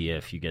no idea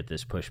if you get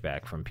this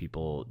pushback from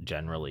people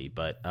generally,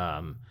 but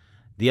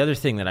the other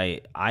thing that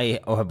I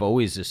have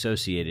always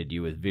associated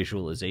you with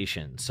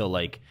visualization. So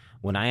like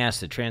when I ask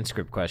the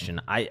transcript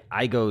question,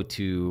 I go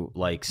to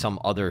like some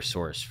other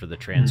source for the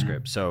Mm.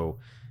 transcript. So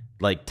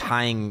like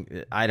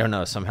tying, I don't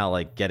know, somehow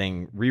like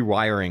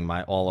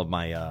rewiring all of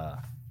my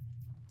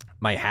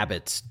my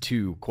habits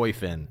to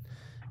Koyfman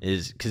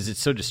is because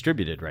it's so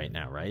distributed right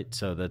now, right?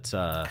 So that's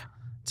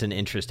it's an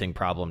interesting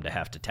problem to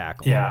have to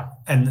tackle. Yeah,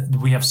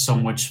 and we have so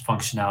much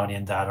functionality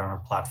and data on our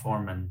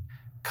platform, and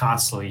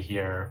constantly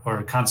hear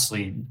or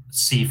constantly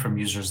see from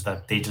users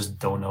that they just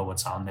don't know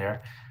what's on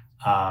there.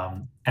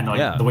 And like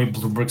Yeah. the way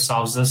Bloomberg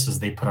solves this is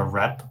they put a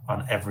rep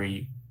on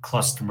every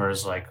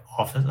customer's like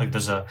office. Like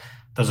there's a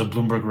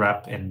Bloomberg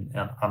rep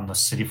on the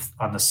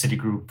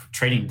Citigroup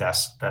trading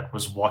desk that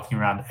was walking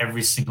around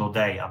every single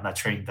day on that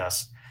trading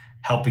desk,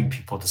 helping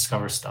people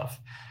discover stuff.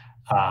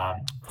 Huh.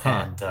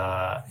 And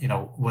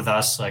with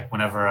us, like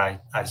whenever I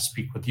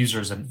speak with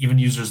users and even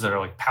users that are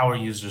like power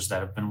users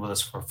that have been with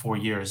us for 4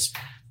 years,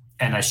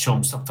 and I show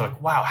them stuff, they're like,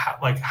 "Wow,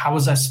 how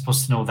was I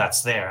supposed to know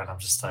that's there?" And I'm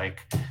just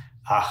like,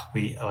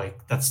 we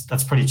like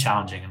that's pretty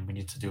challenging, and we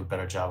need to do a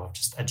better job of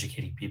just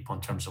educating people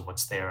in terms of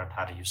what's there and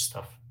how to use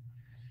stuff.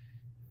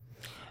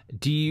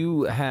 Do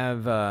you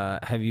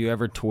have you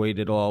ever toyed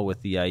at all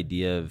with the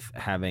idea of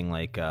having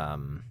like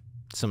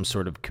some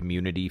sort of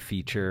community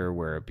feature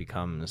where it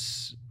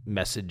becomes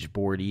message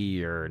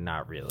boardy or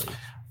not really?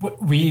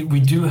 We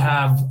do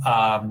have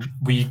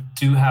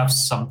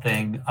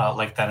something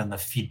like that in the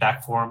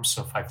feedback form.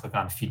 So if I click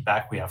on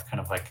feedback, we have kind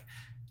of like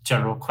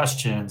general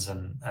questions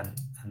and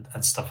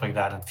stuff like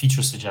that and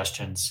feature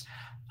suggestions.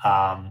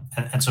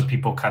 And so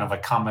people kind of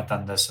like comment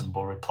on this and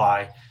will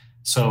reply.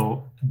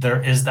 So there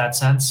is that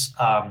sense.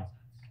 I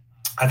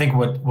think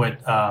what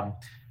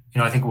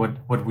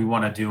we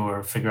want to do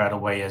or figure out a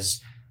way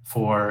is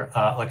for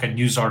like a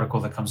news article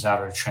that comes out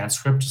or a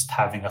transcript, just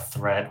having a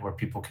thread where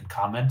people can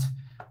comment.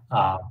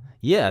 Um,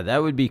 Yeah,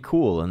 that would be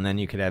cool. And then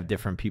you could have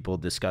different people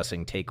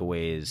discussing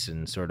takeaways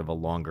in sort of a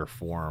longer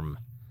form,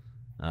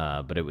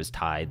 but it was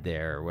tied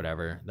there or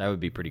whatever. That would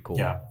be pretty cool.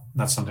 yeah,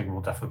 that's something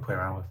we'll definitely play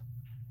around with.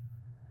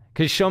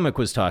 Because Shomik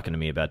was talking to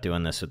me about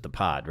doing this with the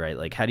pod, right?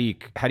 Like, how do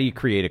you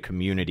create a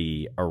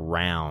community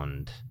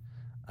around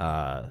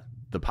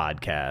the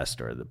podcast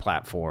or the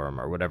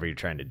platform or whatever you're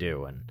trying to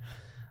do? And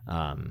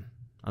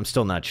I'm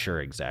still not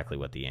sure exactly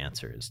what the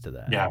answer is to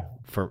that Yeah,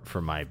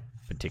 for my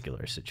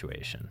particular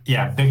situation.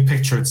 yeah. Big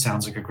picture, it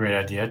sounds like a great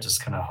idea. Just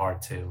kind of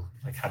hard to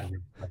like. How do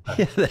you?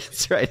 Yeah,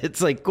 that's right.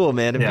 It's like cool,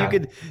 man. If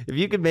you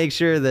Yeah, could make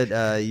sure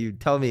that you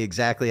tell me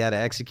exactly how to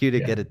execute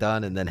it, yeah. get it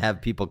done, and then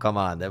have people come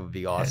on, that would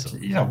be awesome.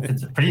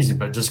 It's pretty easy,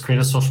 but just create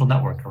a social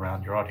network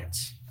around your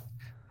audience.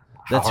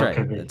 How That's hard right.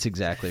 could it be? That's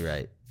exactly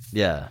right.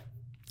 Yeah.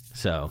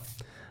 So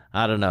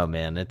I don't know,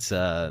 man. It's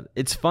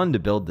fun to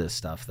build this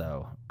stuff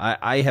though.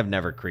 I have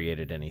never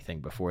created anything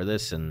before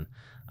this, and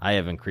I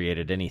haven't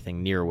created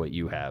anything near what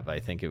you have. I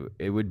think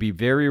it would be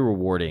very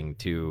rewarding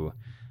to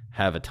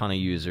have a ton of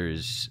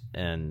users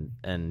and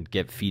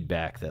get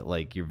feedback that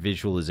like your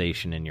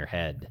visualization in your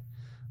head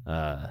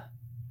uh,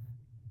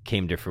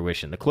 came to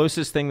fruition. The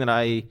closest thing that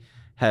I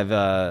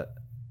have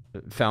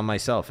found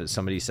myself is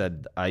somebody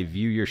said, I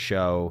view your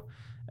show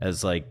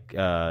as like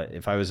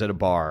if I was at a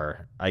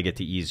bar, I get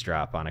to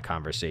eavesdrop on a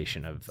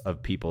conversation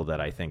of people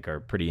that I think are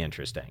pretty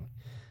interesting.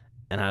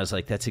 And I was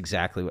like, that's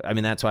exactly what I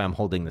mean. That's why I'm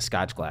holding the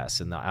Scotch glass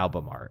in the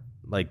album art.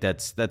 Like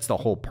that's the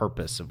whole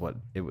purpose of what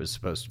it was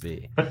supposed to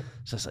be. But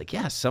So it's like,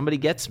 yeah, somebody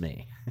gets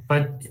me.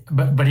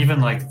 but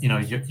even like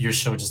your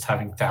show just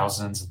having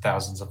thousands and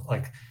thousands of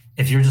like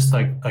if you're just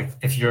like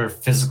if you're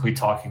physically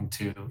talking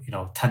to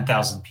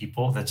 10,000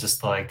 people that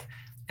just like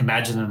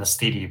imagine in a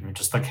stadium you're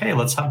just like hey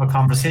let's have a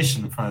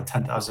conversation in front of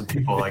 10,000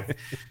 people like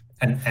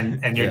and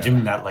you're Yeah.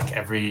 doing that like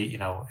every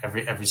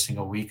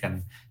single week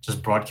and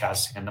just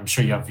broadcasting and I'm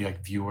sure you have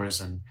like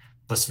viewers and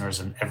listeners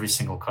in every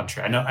single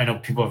country. I know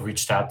people have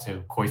reached out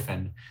to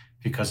Koyfman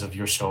because of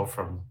your show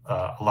from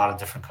a lot of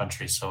different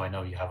countries, so I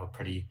know you have a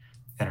pretty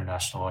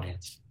international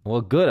audience.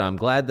 Well, good. I'm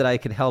glad that I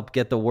could help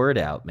get the word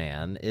out,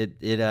 man. It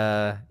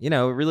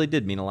really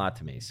did mean a lot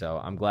to me. So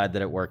I'm glad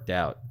that it worked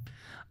out.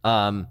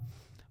 Um,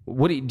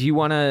 what do you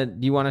want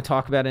to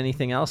talk about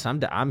anything else?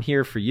 I'm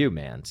here for you,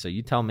 man. So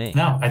you tell me.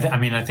 No,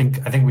 I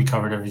think we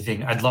covered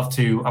everything. I'd love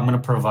to. I'm going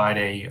to provide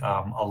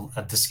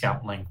a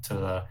discount link to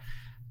the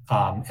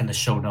in the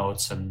show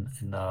notes and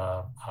in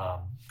the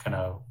kind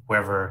of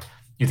wherever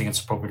you think it's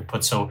appropriate to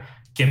put. So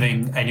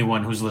giving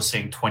anyone who's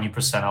listening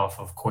 20% off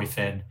of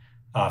Koyfin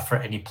for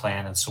any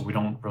plan, and so we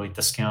don't really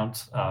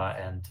discount.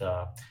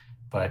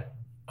 But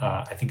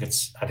I think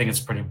it's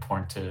pretty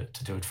important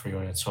to do it for your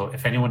audience. So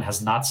if anyone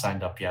has not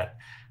signed up yet,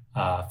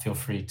 feel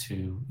free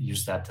to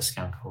use that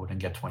discount code and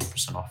get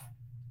 20% off.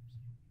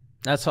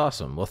 That's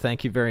awesome. Well,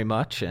 thank you very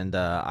much, and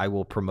I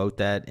will promote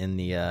that in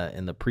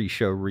the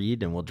pre-show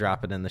read, and we'll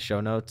drop it in the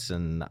show notes.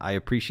 And I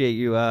appreciate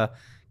you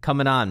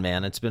coming on,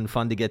 man. It's been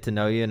fun to get to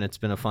know you, and it's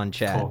been a fun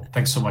chat. Cool.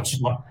 Thanks so much.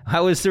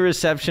 How was the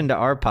reception to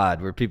our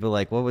pod? Were people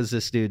like, "What was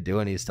this dude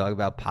doing? He's talking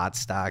about pot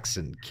stocks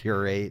and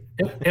curate."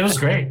 It was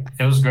great.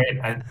 It was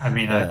great. I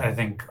mean, Yeah. I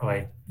think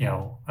I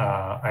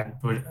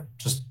would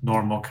just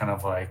normal kind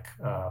of like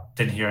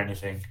didn't hear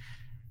anything.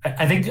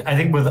 I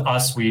think with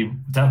us, we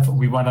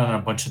went on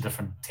a bunch of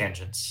different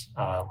tangents.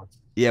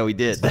 Yeah, we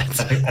did. So That's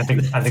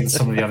I think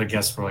some of the other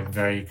guests were like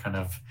very kind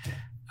of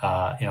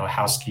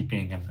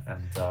housekeeping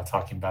and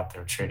talking about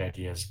their trade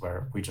ideas,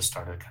 where we just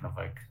started kind of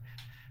like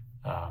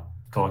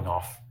going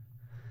off.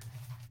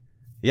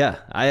 yeah.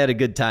 I had a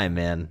good time,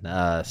 man.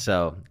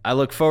 So I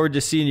look forward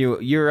to seeing you.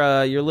 You're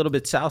a little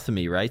bit south of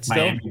me, right? Still,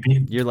 Miami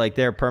Beach, you're like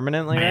there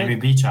permanently, right? Miami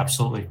Beach,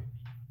 absolutely.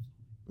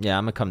 Yeah,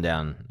 I'm gonna come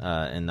down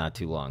in not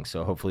too long.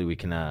 So hopefully we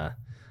can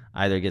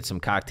either get some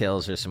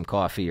cocktails or some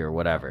coffee or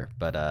whatever.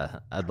 But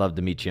I'd love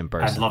to meet you in I'd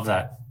person. love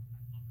that.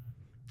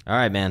 All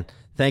right, man.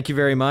 Thank you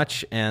very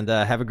much, and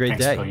have a great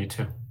Thanks, day. Phil. You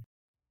too.